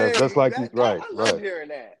because just Hey, like you, right, I love right, hearing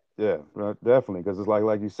that. yeah, right, definitely. Because it's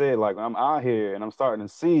like you said, like I'm out here and I'm starting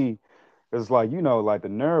to see. It's like like the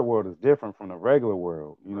nerd world is different from the regular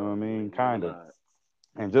world. You know what I Bro, you mean? ain't never Kind of. lied.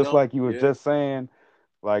 And just Yup, like you was yeah, just saying,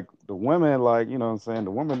 like the women, like what I'm saying,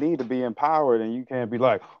 the women need to be empowered, and you can't be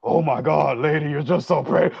like, oh my God, lady, you're just so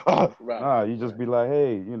pretty. Ah. right, Nah, you just right. be like,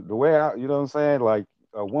 hey, the way I, what I'm saying, like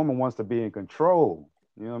a woman wants to be in control.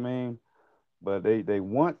 You know what I mean? But they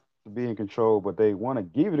want to be in control, but they want to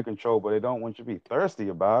give you the control, but they don't want you to be thirsty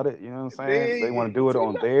about it. You know what I'm saying? They want to They do it see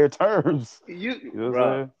on their terms. you, You know what I'm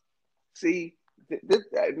bro. saying? See,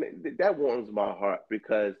 that warms my heart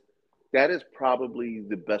because that is probably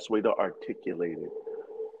the best way to articulate it.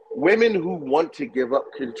 Women who want to give up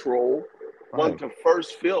control want Right, to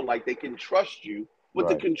first feel like they can trust you with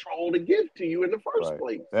the right, control to give to you in the first right.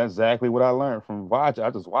 place. That's exactly what I learned from watching. I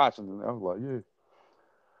just watching, and I was like, yeah.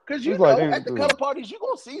 Because It's like at the color parties, you're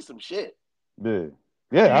gonna see some shit. yeah,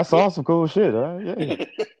 yeah. I You go saw some cool shit. Yeah,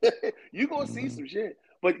 you're gonna see hmm some shit.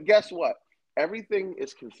 But guess what? Everything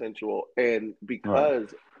is consensual, and right.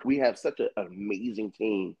 because we have such an amazing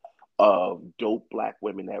team of dope black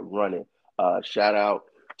women that run it. Shout out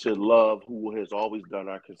to Love, who has always done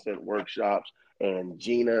our consent workshops, and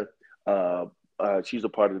Gina. Uh, she's a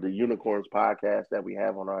part of the Unicorns podcast that we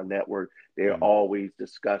have on our network. They're Mm. always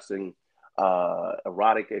discussing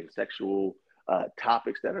erotic and sexual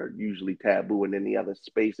topics that are usually taboo in any other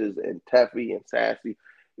spaces. And Teffy and Sassy,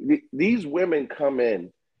 these women come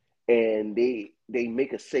in and they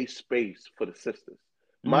make a safe space for the sisters.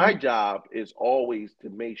 My Hmm. job is always to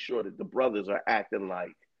make sure that the brothers are acting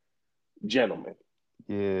like gentlemen,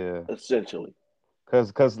 Yeah, essentially.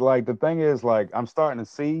 cause like the thing is like I'm starting to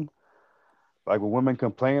see like what women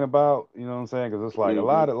complain about. You know what I'm saying? Cause it's like a Hmm.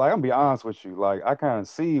 lot of like I'm gonna be honest with you. Like I kind of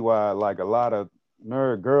see why like a lot of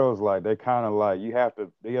nerd girls like they kind of like you have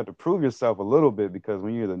to prove yourself a little bit because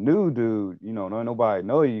when you're the new dude, no nobody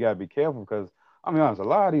know you. You gotta be careful because I mean honest, a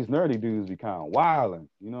lot of these nerdy dudes be kind of wilding.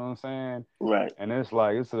 You know what I'm saying? Right, And it's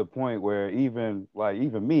like it's to the point where even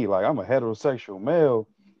me, like I'm a heterosexual male,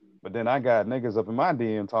 but then I got niggas up in my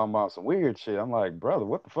DM talking about some weird shit. I'm like, brother,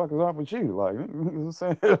 what the fuck is up with you? Like, you know what I'm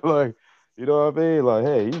saying? Like, you know what I mean? Like,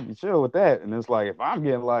 hey, you chill with that. And it's like, if I'm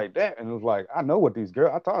getting like that, and it's like, I know what these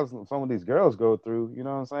girls, I thought some of these girls go through. You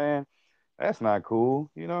know what I'm saying? That's not cool.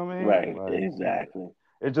 You know what I mean? right, Like, exactly.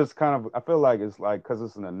 it just kind of, I feel like it's like, because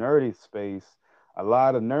it's in a nerdy space, a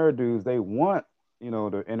lot of nerd dudes, they want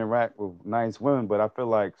to interact with nice women, but I feel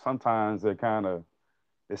like sometimes they're kind of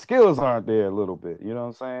the skills aren't there a little bit. You know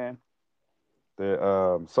what I'm saying?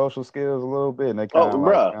 Their social skills a little bit, and they Oh, kind of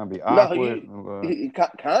like bruh. kind of be No,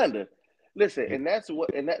 awkward. kinda. Listen, He- and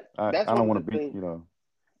that's I one don't of want the to be, things.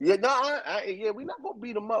 Yeah, no, yeah, we're not gonna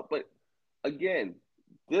beat them up, but again,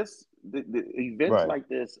 the events right. like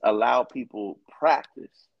this allow people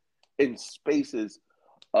practice in spaces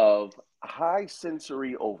of high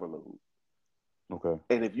sensory overload. Okay.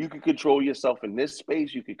 And if you can control yourself in this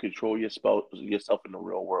space, you can control yourself in the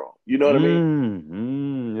real world. You know what I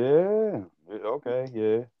mean? Yeah. Okay.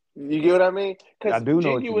 Yeah. You get what I mean? I Because do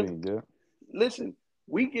know what you genuine, mean. Yeah. listen,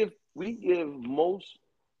 we give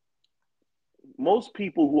most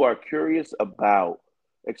people who are curious about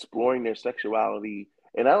exploring their sexuality,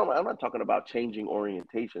 and I'm not talking about changing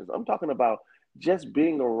orientations. I'm talking about just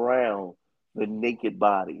being around the naked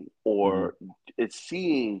body Hmm. or it's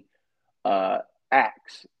seeing uh,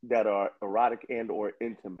 acts that are erotic and or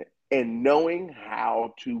intimate, and knowing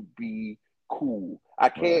how to be cool. I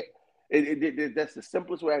Right. can't. That's the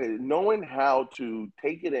simplest way. Knowing how to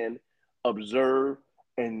take it in, observe,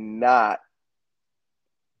 and not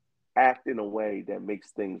act in a way that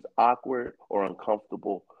makes things awkward or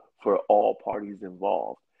uncomfortable for all parties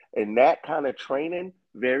involved. And that kind of training,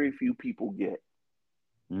 very few people get.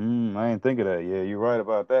 I didn't think of that. Yeah, you're right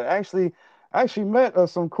about that. Actually, I actually met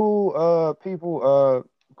some cool people,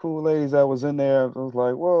 cool ladies that was in there. I was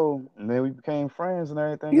like, whoa, and then we became friends and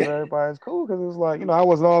everything because everybody's cool. Because it's like, I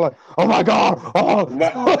wasn't all like, oh my god,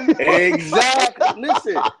 Right. oh. Exactly.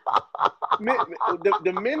 Listen,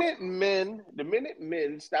 the minute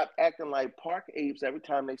men stop acting like park apes every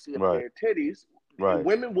time they see a Right, pair of titties, right,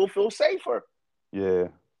 women will feel safer. yeah,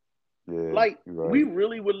 yeah, Like you're we right.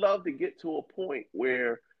 really would love to get to a point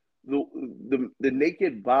where the the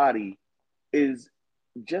naked body is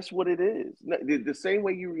just what it is. The same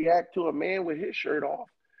way you react to a man with his shirt off,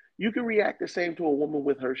 you can react the same to a woman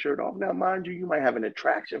with her shirt off. Now, mind you, you might have an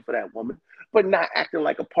attraction for that woman, but not acting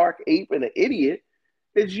like a park ape and an idiot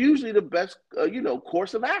is usually the best,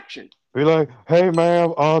 course of action. Be like, hey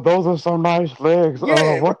ma'am, those are some nice legs.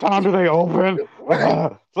 Yeah, What time do they open?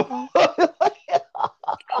 right.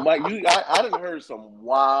 Mike, I didn't heard some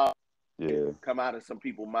wild Yeah, come out of some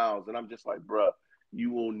people's mouths, and I'm just like, bruh,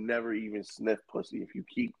 you will never even sniff pussy if you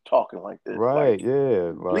keep talking like this. Like, right,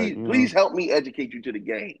 yeah, like, please help me educate you to the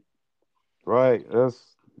game. right.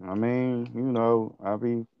 That's, I mean,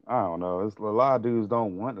 I don't know. It's a lot of dudes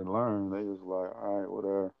don't want to learn. They just like, all right,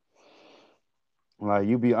 whatever. Like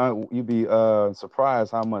you be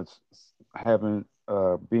surprised how much having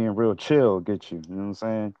being real chill get you. You know what I'm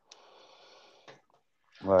saying?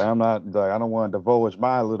 Like I'm not like I don't want to divulge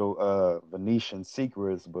my little Venetian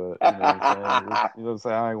secrets, but you know what I'm saying. You know what I'm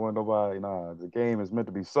saying. I ain't want nobody. Nah, the game is meant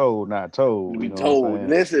to be sold, not To told. You be know what I'm told, saying.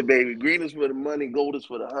 listen, baby, green is for the money, gold is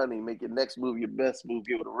for the honey. Make your next move your best move.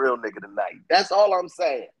 Give it a real nigga tonight. That's all I'm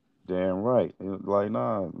saying. Damn right. Like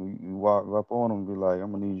nah, you walk up on them and be like,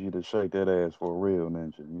 I'm gonna need you to shake that ass for a real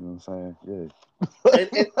ninja. You know what I'm saying? And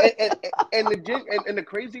and Yeah. and, and, and the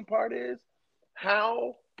crazy part is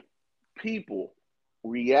how people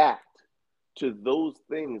react to those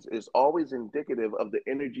things is always indicative of the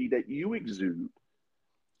energy that you exude.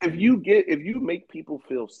 If you make people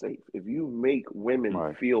feel safe, if you make women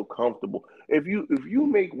Right. feel comfortable, if you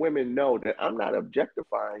make women know that I'm not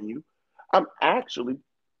objectifying you, I'm actually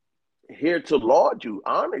here to laud you,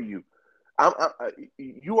 honor you.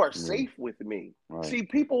 You are Yeah. safe with me. Right. See,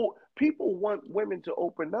 people want women to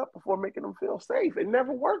open up before making them feel safe. It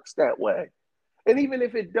never works that way. And even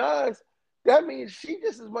if it does, that means she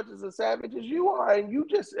just as much as a savage as you are, and you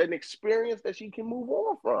just an experience that she can move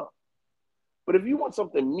on from. But if you want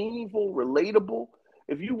something meaningful, relatable,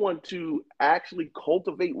 if you want to actually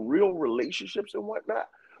cultivate real relationships and whatnot,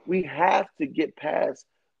 we have to get past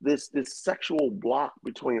this sexual block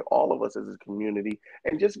between all of us as a community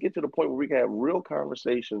and just get to the point where we can have real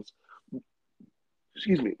conversations,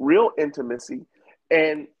 real intimacy,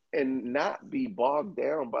 and not be bogged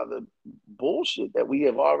down by the bullshit that we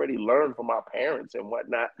have already learned from our parents and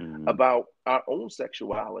whatnot Hmm. about our own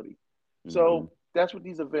sexuality. Hmm. So that's what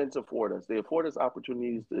these events afford us. They afford us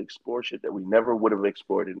opportunities to explore shit that we never would have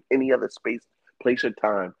explored in any other space, place, or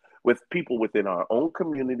time with people within our own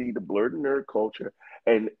community, the blurred nerd culture,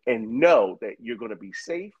 and know that you're gonna be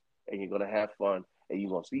safe and you're gonna have fun and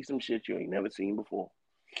you're gonna see some shit you ain't never seen before.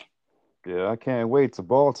 Yeah, I can't wait to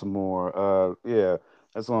Baltimore. Yeah,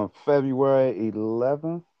 that's on February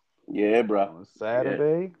 11th Yeah, bro. on Yeah.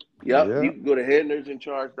 Saturday. Yep. Yeah. You can go to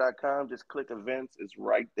headnerdsincharge.com, just click events, it's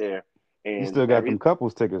right there. You and still got them every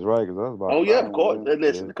couples tickets, right? Because that's about oh yeah, of time, course. man. And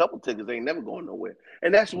listen, Yeah. the couple tickets ain't never going nowhere,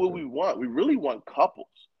 and that's what Okay. we want. We really want couples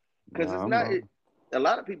because Nah, it's I'm not. know. A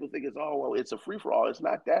lot of people think it's oh well, it's a free for all. It's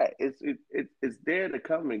not that. It's there to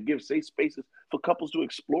come and give safe spaces for couples to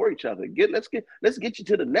explore each other. Let's get you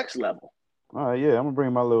to the next level. All right, yeah, I'm gonna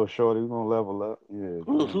bring my little shorty. We're gonna level up. Yeah, you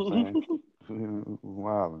know what I'm saying?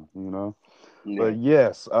 Wilding, you know. Yeah. But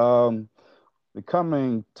yes, we're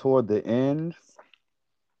coming toward the end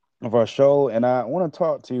of our show, and I want to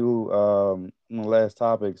talk to you on the last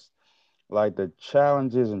topics, like the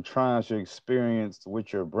challenges and triumphs you experienced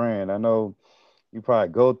with your brand. I know you probably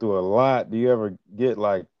go through a lot. Do you ever get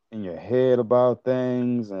like in your head about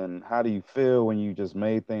things, and how do you feel when you just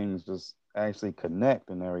made things just actually connect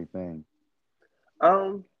and everything?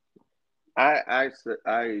 Um.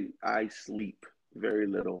 I sleep very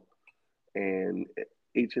little, and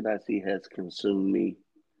HNIC has consumed me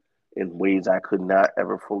in ways I could not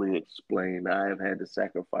ever fully explain. I have had to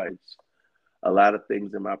sacrifice a lot of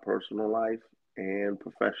things in my personal life and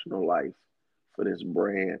professional life for this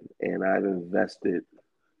brand, and I've invested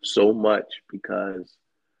so much because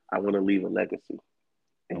I want to leave a legacy.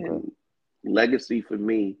 Okay. And legacy for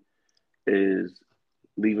me is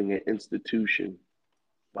leaving an institution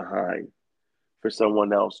behind for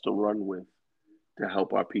someone else to run with to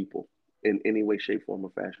help our people in any way, shape, form, or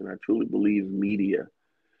fashion. I truly believe media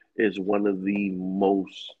is one of the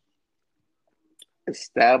most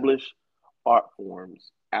established art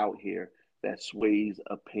forms out here that sways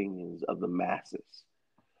opinions of the masses.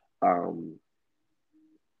 Um,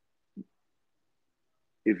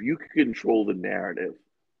 if you can control the narrative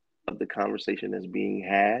of the conversation that's being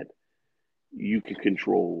had, you can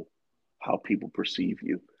control how people perceive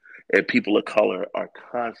you. And people of color are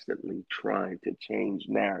constantly trying to change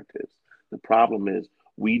narratives. The problem is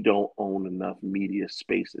we don't own enough media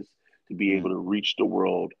spaces to be able Mm, to reach the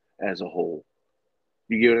world as a whole.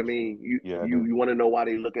 You get what I mean? You yeah, I you do. you want to know why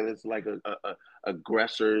they look at us like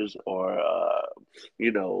aggressors or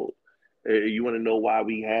you know you want to know why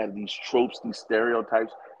we have these tropes, these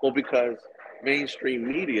stereotypes? Well, because mainstream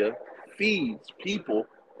media feeds people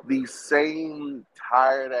these same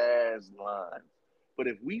tired ass lines. But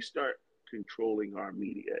if we start controlling our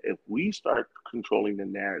media, if we start controlling the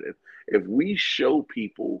narrative, if we show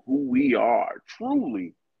people who we are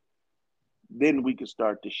truly, then we can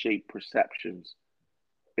start to shape perceptions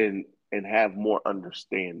and have more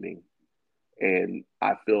understanding. And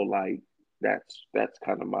I feel like that's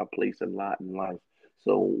kind of my place and lot in life.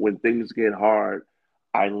 So when things get hard,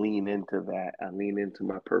 I lean into that. I lean into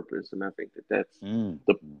my purpose, and I think that that's Mm,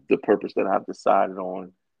 the mm. the purpose that I've decided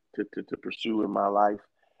on to pursue in my life.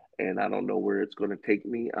 And I don't know where it's going to take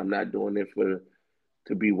me. I'm not doing it for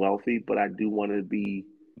to be wealthy, but I do want to be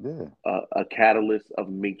Yeah. a catalyst of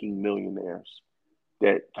making millionaires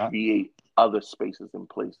that I, create other spaces and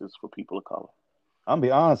places for people of color. I'm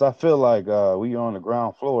be honest. I feel like we are on the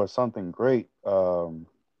ground floor of something great,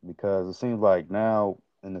 because it seems like now,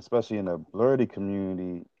 and especially in the blurry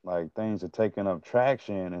community, like things are taking up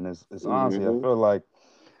traction, and it's honestly, I Mm-hmm. feel like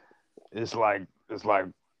it's like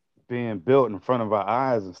being built in front of our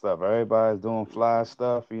eyes and stuff. Everybody's doing fly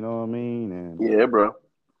stuff, you know what I mean? And Yeah, bro.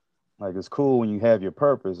 like it's cool when you have your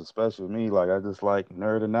purpose, especially with me. Like I just like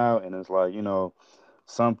nerding out, and it's like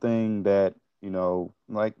something that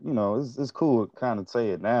it's cool to kind of say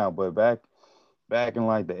it now, but back in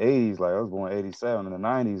like the '80s, like I was born '87 in the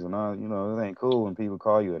 '90s, and it ain't cool when people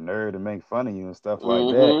call you a nerd and make fun of you and stuff like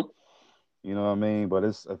that. Mm-hmm. You know what I mean? But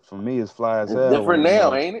it's for me, it's fly as It's hell different when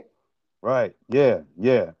now, ain't right, yeah,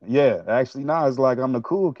 yeah, yeah. Actually, now it's like I'm the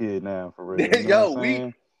cool kid now, for real. You it? know what I'm Yo,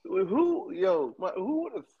 saying? who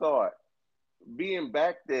would have thought being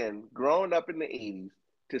back then, growing up in the '80s,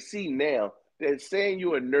 to see now that saying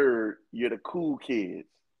you're a nerd, you're the cool kids.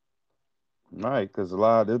 Right, because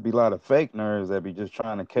there'd be a lot of fake nerds that be just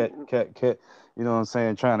trying to you know what I'm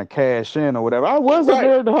saying, trying to cash in or whatever. I was a Right.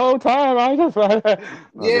 nerd the whole time. I was just like,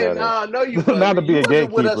 Yeah, okay, nah, no, you okay. Not to wasn't. be You a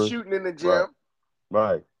wasn't with us gatekeeper. shooting in the Right, gym.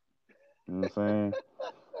 right. You know what I'm saying?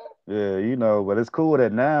 Yeah, but it's cool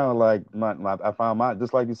that now, like, I found my,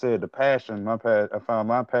 just like you said, the passion, I found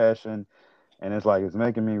my passion, and it's like it's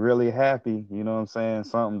making me really happy. You know what I'm saying?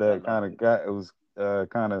 Something I that love kind of it. got it was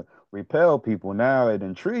kind of repel people. Now it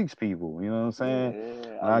intrigues people. You know what I'm saying?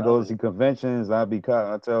 Yeah, I When I love go to it. see conventions, I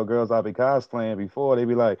tell girls I be cosplaying before. They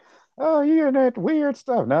be like, "Oh, you in that weird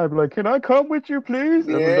stuff." Now I be like, "Can I come with you, please?"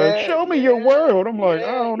 And be like, Yeah, "Show me your yeah, world." I'm like,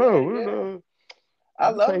 "I yeah, don't yeah, know. yeah. I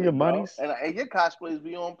I'll pay love your it, bro. monies." And your cosplays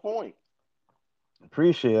be on point.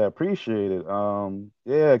 Appreciate it.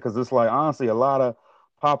 Yeah, because it's like honestly a lot of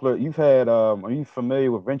popular. You've had. Are you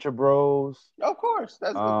familiar with Venture Bros? Of course,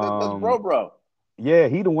 that's bro, Um, bro. yeah,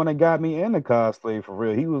 he the one that got me into cosplay for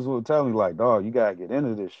real. He was telling me like, dog, you gotta get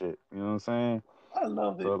into this shit. You know what I'm saying? I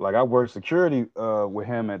love So it. like I worked security with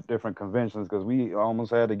him at different conventions because we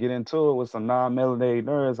almost had to get into it with some non-melanated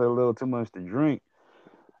nerds had a little too much to drink.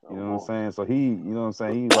 You Oh know what I'm boy. saying? So he, you know what I'm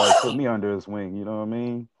saying, he like took me under his wing, you know what I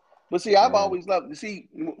mean? But see, I've And always loved. See,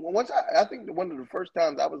 once I think that one of the first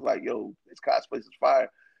times I was like, "Yo, this cosplay is fire,"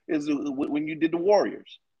 is when you did the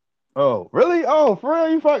Warriors. oh, really? Oh, for real?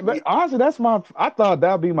 You fuck Yeah, honestly, that's my I thought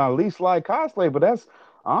that'd be my least like cosplay, but that's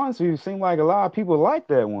honestly it seemed like a lot of people like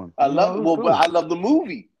that one. I You love know, it. it was Well, but cool. I love the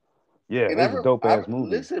movie, Yeah, and it was a dope ass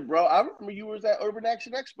movie. listen, bro. I remember you was at Urban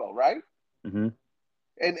Action Expo, right? Hmm.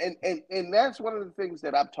 And that's one of the things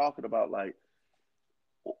that I'm talking about. Like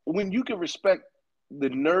when you can respect the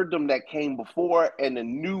nerddom that came before and the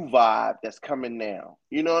new vibe that's coming now.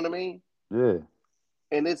 You know what I mean? Yeah.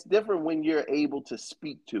 And it's different when you're able to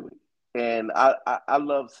speak to it. And I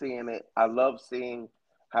love seeing it. I love seeing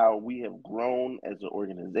how we have grown as an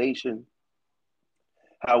organization,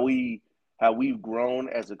 how we've grown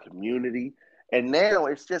as a community, and now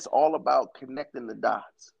it's just all about connecting the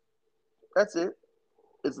dots. That's it.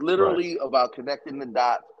 It's Right. literally about connecting the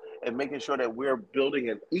dots and making sure that we're building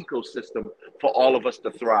an ecosystem for all of us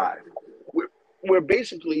to thrive. We're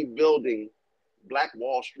basically building Black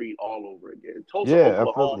Wall Street all over again. Tulsa, Yeah, I feel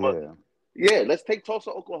Oklahoma. yeah. Yeah, let's take Tulsa,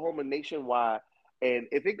 Oklahoma nationwide. And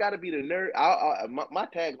if it got to be the nerd, my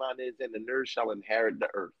tagline is, and the nerd shall inherit the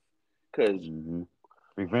earth. Because, Hmm.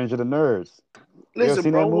 Revenge of the Nerds. You ever listen,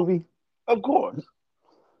 seen that bro, movie? of course.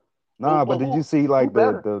 Nah, but But did you see who like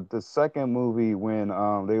better? the second movie when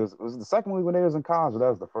they was it the second movie when they was in college? Or that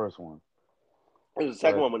was the first one. It was the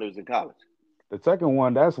second But one when it was in college. the second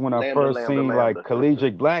one, that's when I Lambda, first lambda, seen like lambda.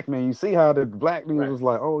 collegiate black men. You see how the black dudes Right. was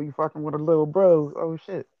like, oh, you fucking with a little bros. Oh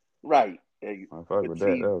shit. Right. I fuck But with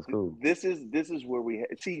that. see, That was cool. this is where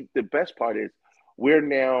see the best part is we're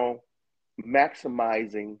now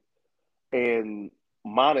maximizing and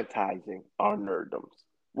monetizing our nerddoms,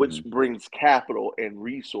 Hmm. which brings capital and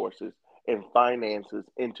resources and finances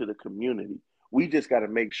into the community. We just got to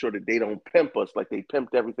make sure that they don't pimp us like they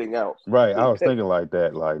pimped everything else. Right. I They was pimp, thinking like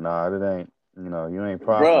that. Like, nah, it ain't, you ain't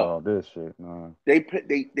profiting bruh. all this shit. Nah. They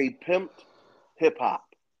pimped hip hop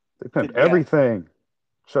They to pimped death. everything.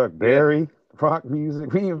 Chuck Yeah, Berry, rock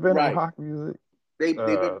music. We invented right. rock music. They've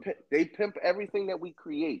been Uh, they pimp everything that we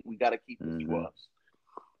create. We got to keep this to hmm. us.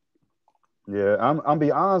 Yeah, I'm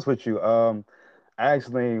be honest with you. I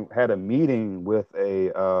actually had a meeting with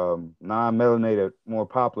a non-melanated, more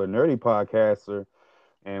popular nerdy podcaster,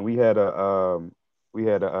 and we had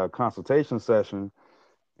a consultation session.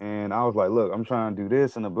 And I was like, "Look, I'm trying to do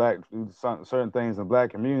this in the do certain things in the black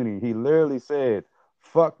community." He literally said,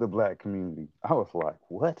 "Fuck the black community." I was like,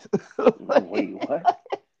 "What?" Wait, what?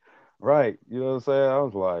 Right. You know what I'm saying? I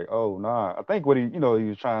was like, oh nah. I think what he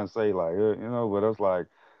was trying to say, like, but I was like,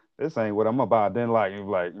 this ain't what I'm about. Then like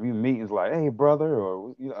we meetings like, hey brother,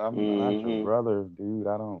 or I'm not your Hmm. brother, dude.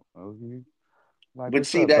 I don't know you. Like, But what's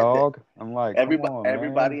see up, that dog? I'm like, come on, man.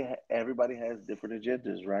 everybody has different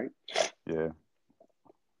agendas, right? Yeah.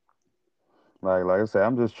 Like I said,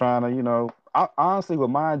 I'm just trying to, honestly what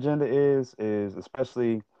my agenda is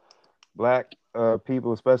especially black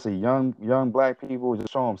people, especially young black people,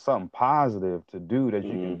 just show them something positive to do that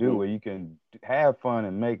you can do Hmm. where you can have fun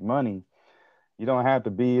and make money. You don't have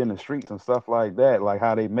to be in the streets and stuff like that. Like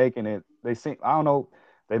how they making it. They seem I don't know.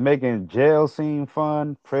 They making jail scene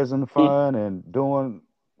fun, prison fun, and doing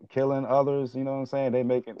killing others. You know what I'm saying? They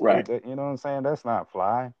making Right. you know what I'm saying? That's not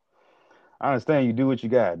fly. I understand you do what you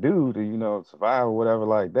gotta do to survive or whatever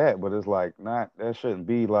like that, but it's like not that shouldn't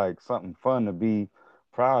be like something fun to be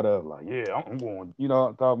proud of. Like yeah, I'm going.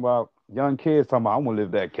 I'm talking about young kids talking about I want to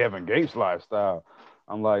live that Kevin Gates lifestyle.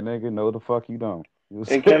 I'm like nigga, no the fuck you don't. You know And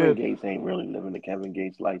what I'm Kevin saying? Gates ain't really living the Kevin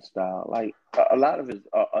Gates lifestyle. Like a lot of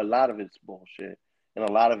it's bullshit, and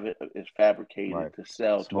a lot of it is fabricated Right. to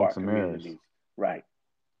sell to Smoke our some mirrors. communities. Right.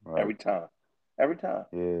 Right. Every time. Every time.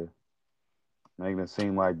 Yeah. Making it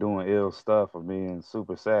seem like doing ill stuff or being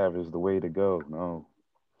super savage is the way to go. No.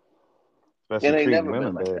 It Especially ain't treating never been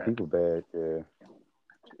women like bad, that. people bad. Yeah.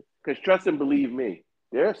 Because trust and believe me,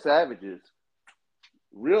 there are savages,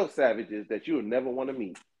 real savages that you will never want to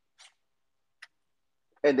meet.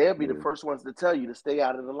 And they'll be the Yeah. first ones to tell you to stay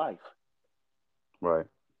out of the life. Right.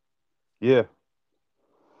 Yeah.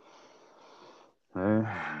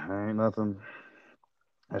 Ain't nothing.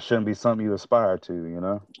 That shouldn't be something you aspire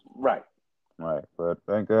to. Right. Right. But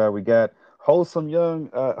thank God we got wholesome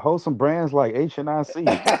brands like H&IC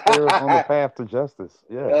to steer us on the I path to justice.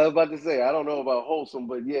 was Yes. about to say, I don't know about wholesome,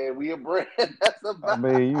 but yeah, we a brand that's I about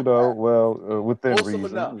mean, well, within wholesome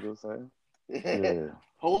reason, enough. you know what I'm saying? Yeah,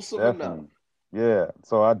 Wholesome enough. definitely. Yeah.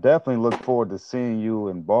 So I definitely look forward to seeing you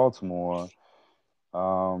in Baltimore.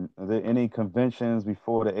 Are there any conventions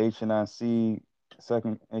before the HNIC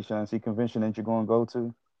second HNIC convention that you're going to go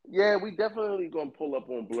to? Yeah, we definitely gonna pull up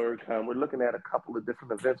on BlurCon. We're looking at a couple of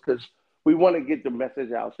different events because we want to get the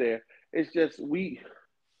message out there. It's just we're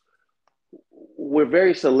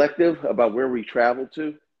very selective about where we travel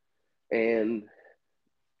to, and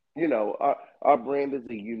our brand is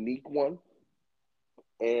a unique one,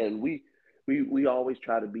 and we always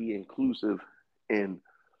try to be inclusive in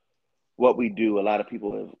what we do. A lot of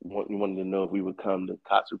people have wanted to know if we would come to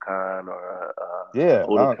Katsucon or Yeah, I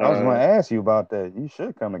was going to Otakon. ask you about that. You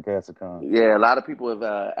should come to Gatsicon. Yeah, a lot of people have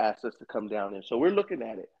asked us to come down there, so we're looking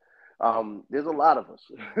at it. There's a lot of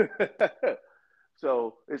us,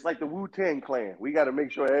 so it's like the Wu-Tang Clan. We got to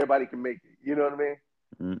make sure everybody can make it. You know what I mean?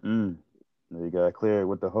 Mm-mm. You got to clear it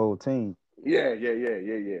with the whole team. Yeah.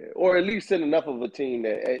 Or at least send enough of a team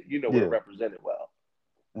that we're Yeah. represented well.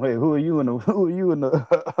 Wait, who are you in the who are you in the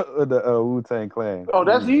the Wu Tang Clan? Oh,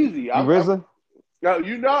 that's easy. You I'm RZA? no,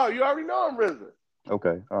 you already know I'm risen.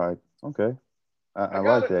 Okay, all right, okay. I I got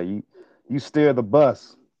like it. that. You steer the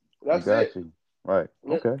bus. I That's it. got you. Right.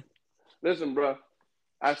 Okay. Listen, bro.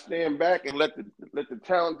 I stand back and let the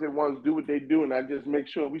talented ones do what they do, and I just make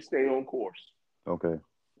sure we stay on course. Okay.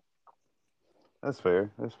 That's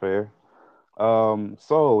fair. That's fair.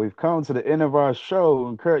 So we've come to the end of our show.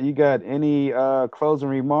 And Kurt, you got any closing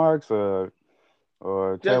remarks or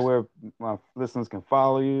tell Just where my listeners can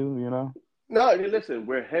follow you, you know? no, listen.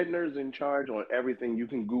 We're head nerds in charge on everything. You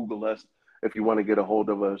can Google us if you want to get a hold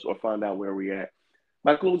of us or find out where we at.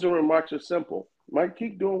 My closing remarks are simple. Mike,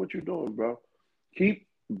 keep doing what you're doing, bro. Keep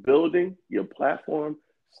building your platform.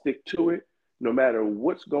 Stick to it. No matter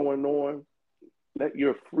what's going on, let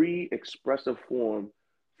your free expressive form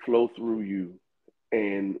flow through you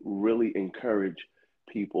and really encourage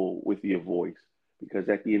people with your voice. Because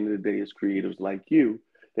at the end of the day, it's creatives like you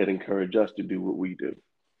that encourage us to do what we do.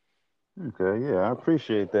 Okay, yeah, I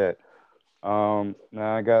appreciate that.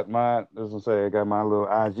 Now I got my, as I say, I got my little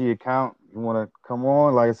IG account. You want to come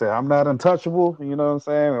on? Like I said, I'm not untouchable. You know what I'm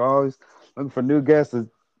saying? We're always looking for new guests to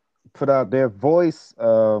put out their voice.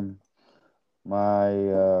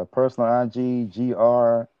 My personal IG,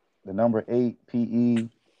 the number 8 PE,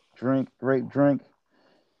 drink, grape drink,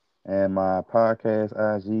 and my podcast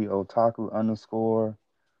IG, otaku underscore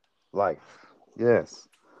life. Yes.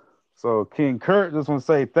 So King Kurt, just want to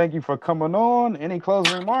say thank you for coming on. Any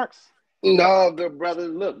closing remarks? No, good brother.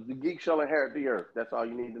 Look, the geek shall inherit the earth. That's all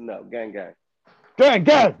you need to know. Gang, gang. Gang,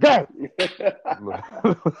 gang, gang.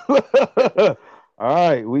 All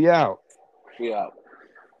right, we out. Yeah.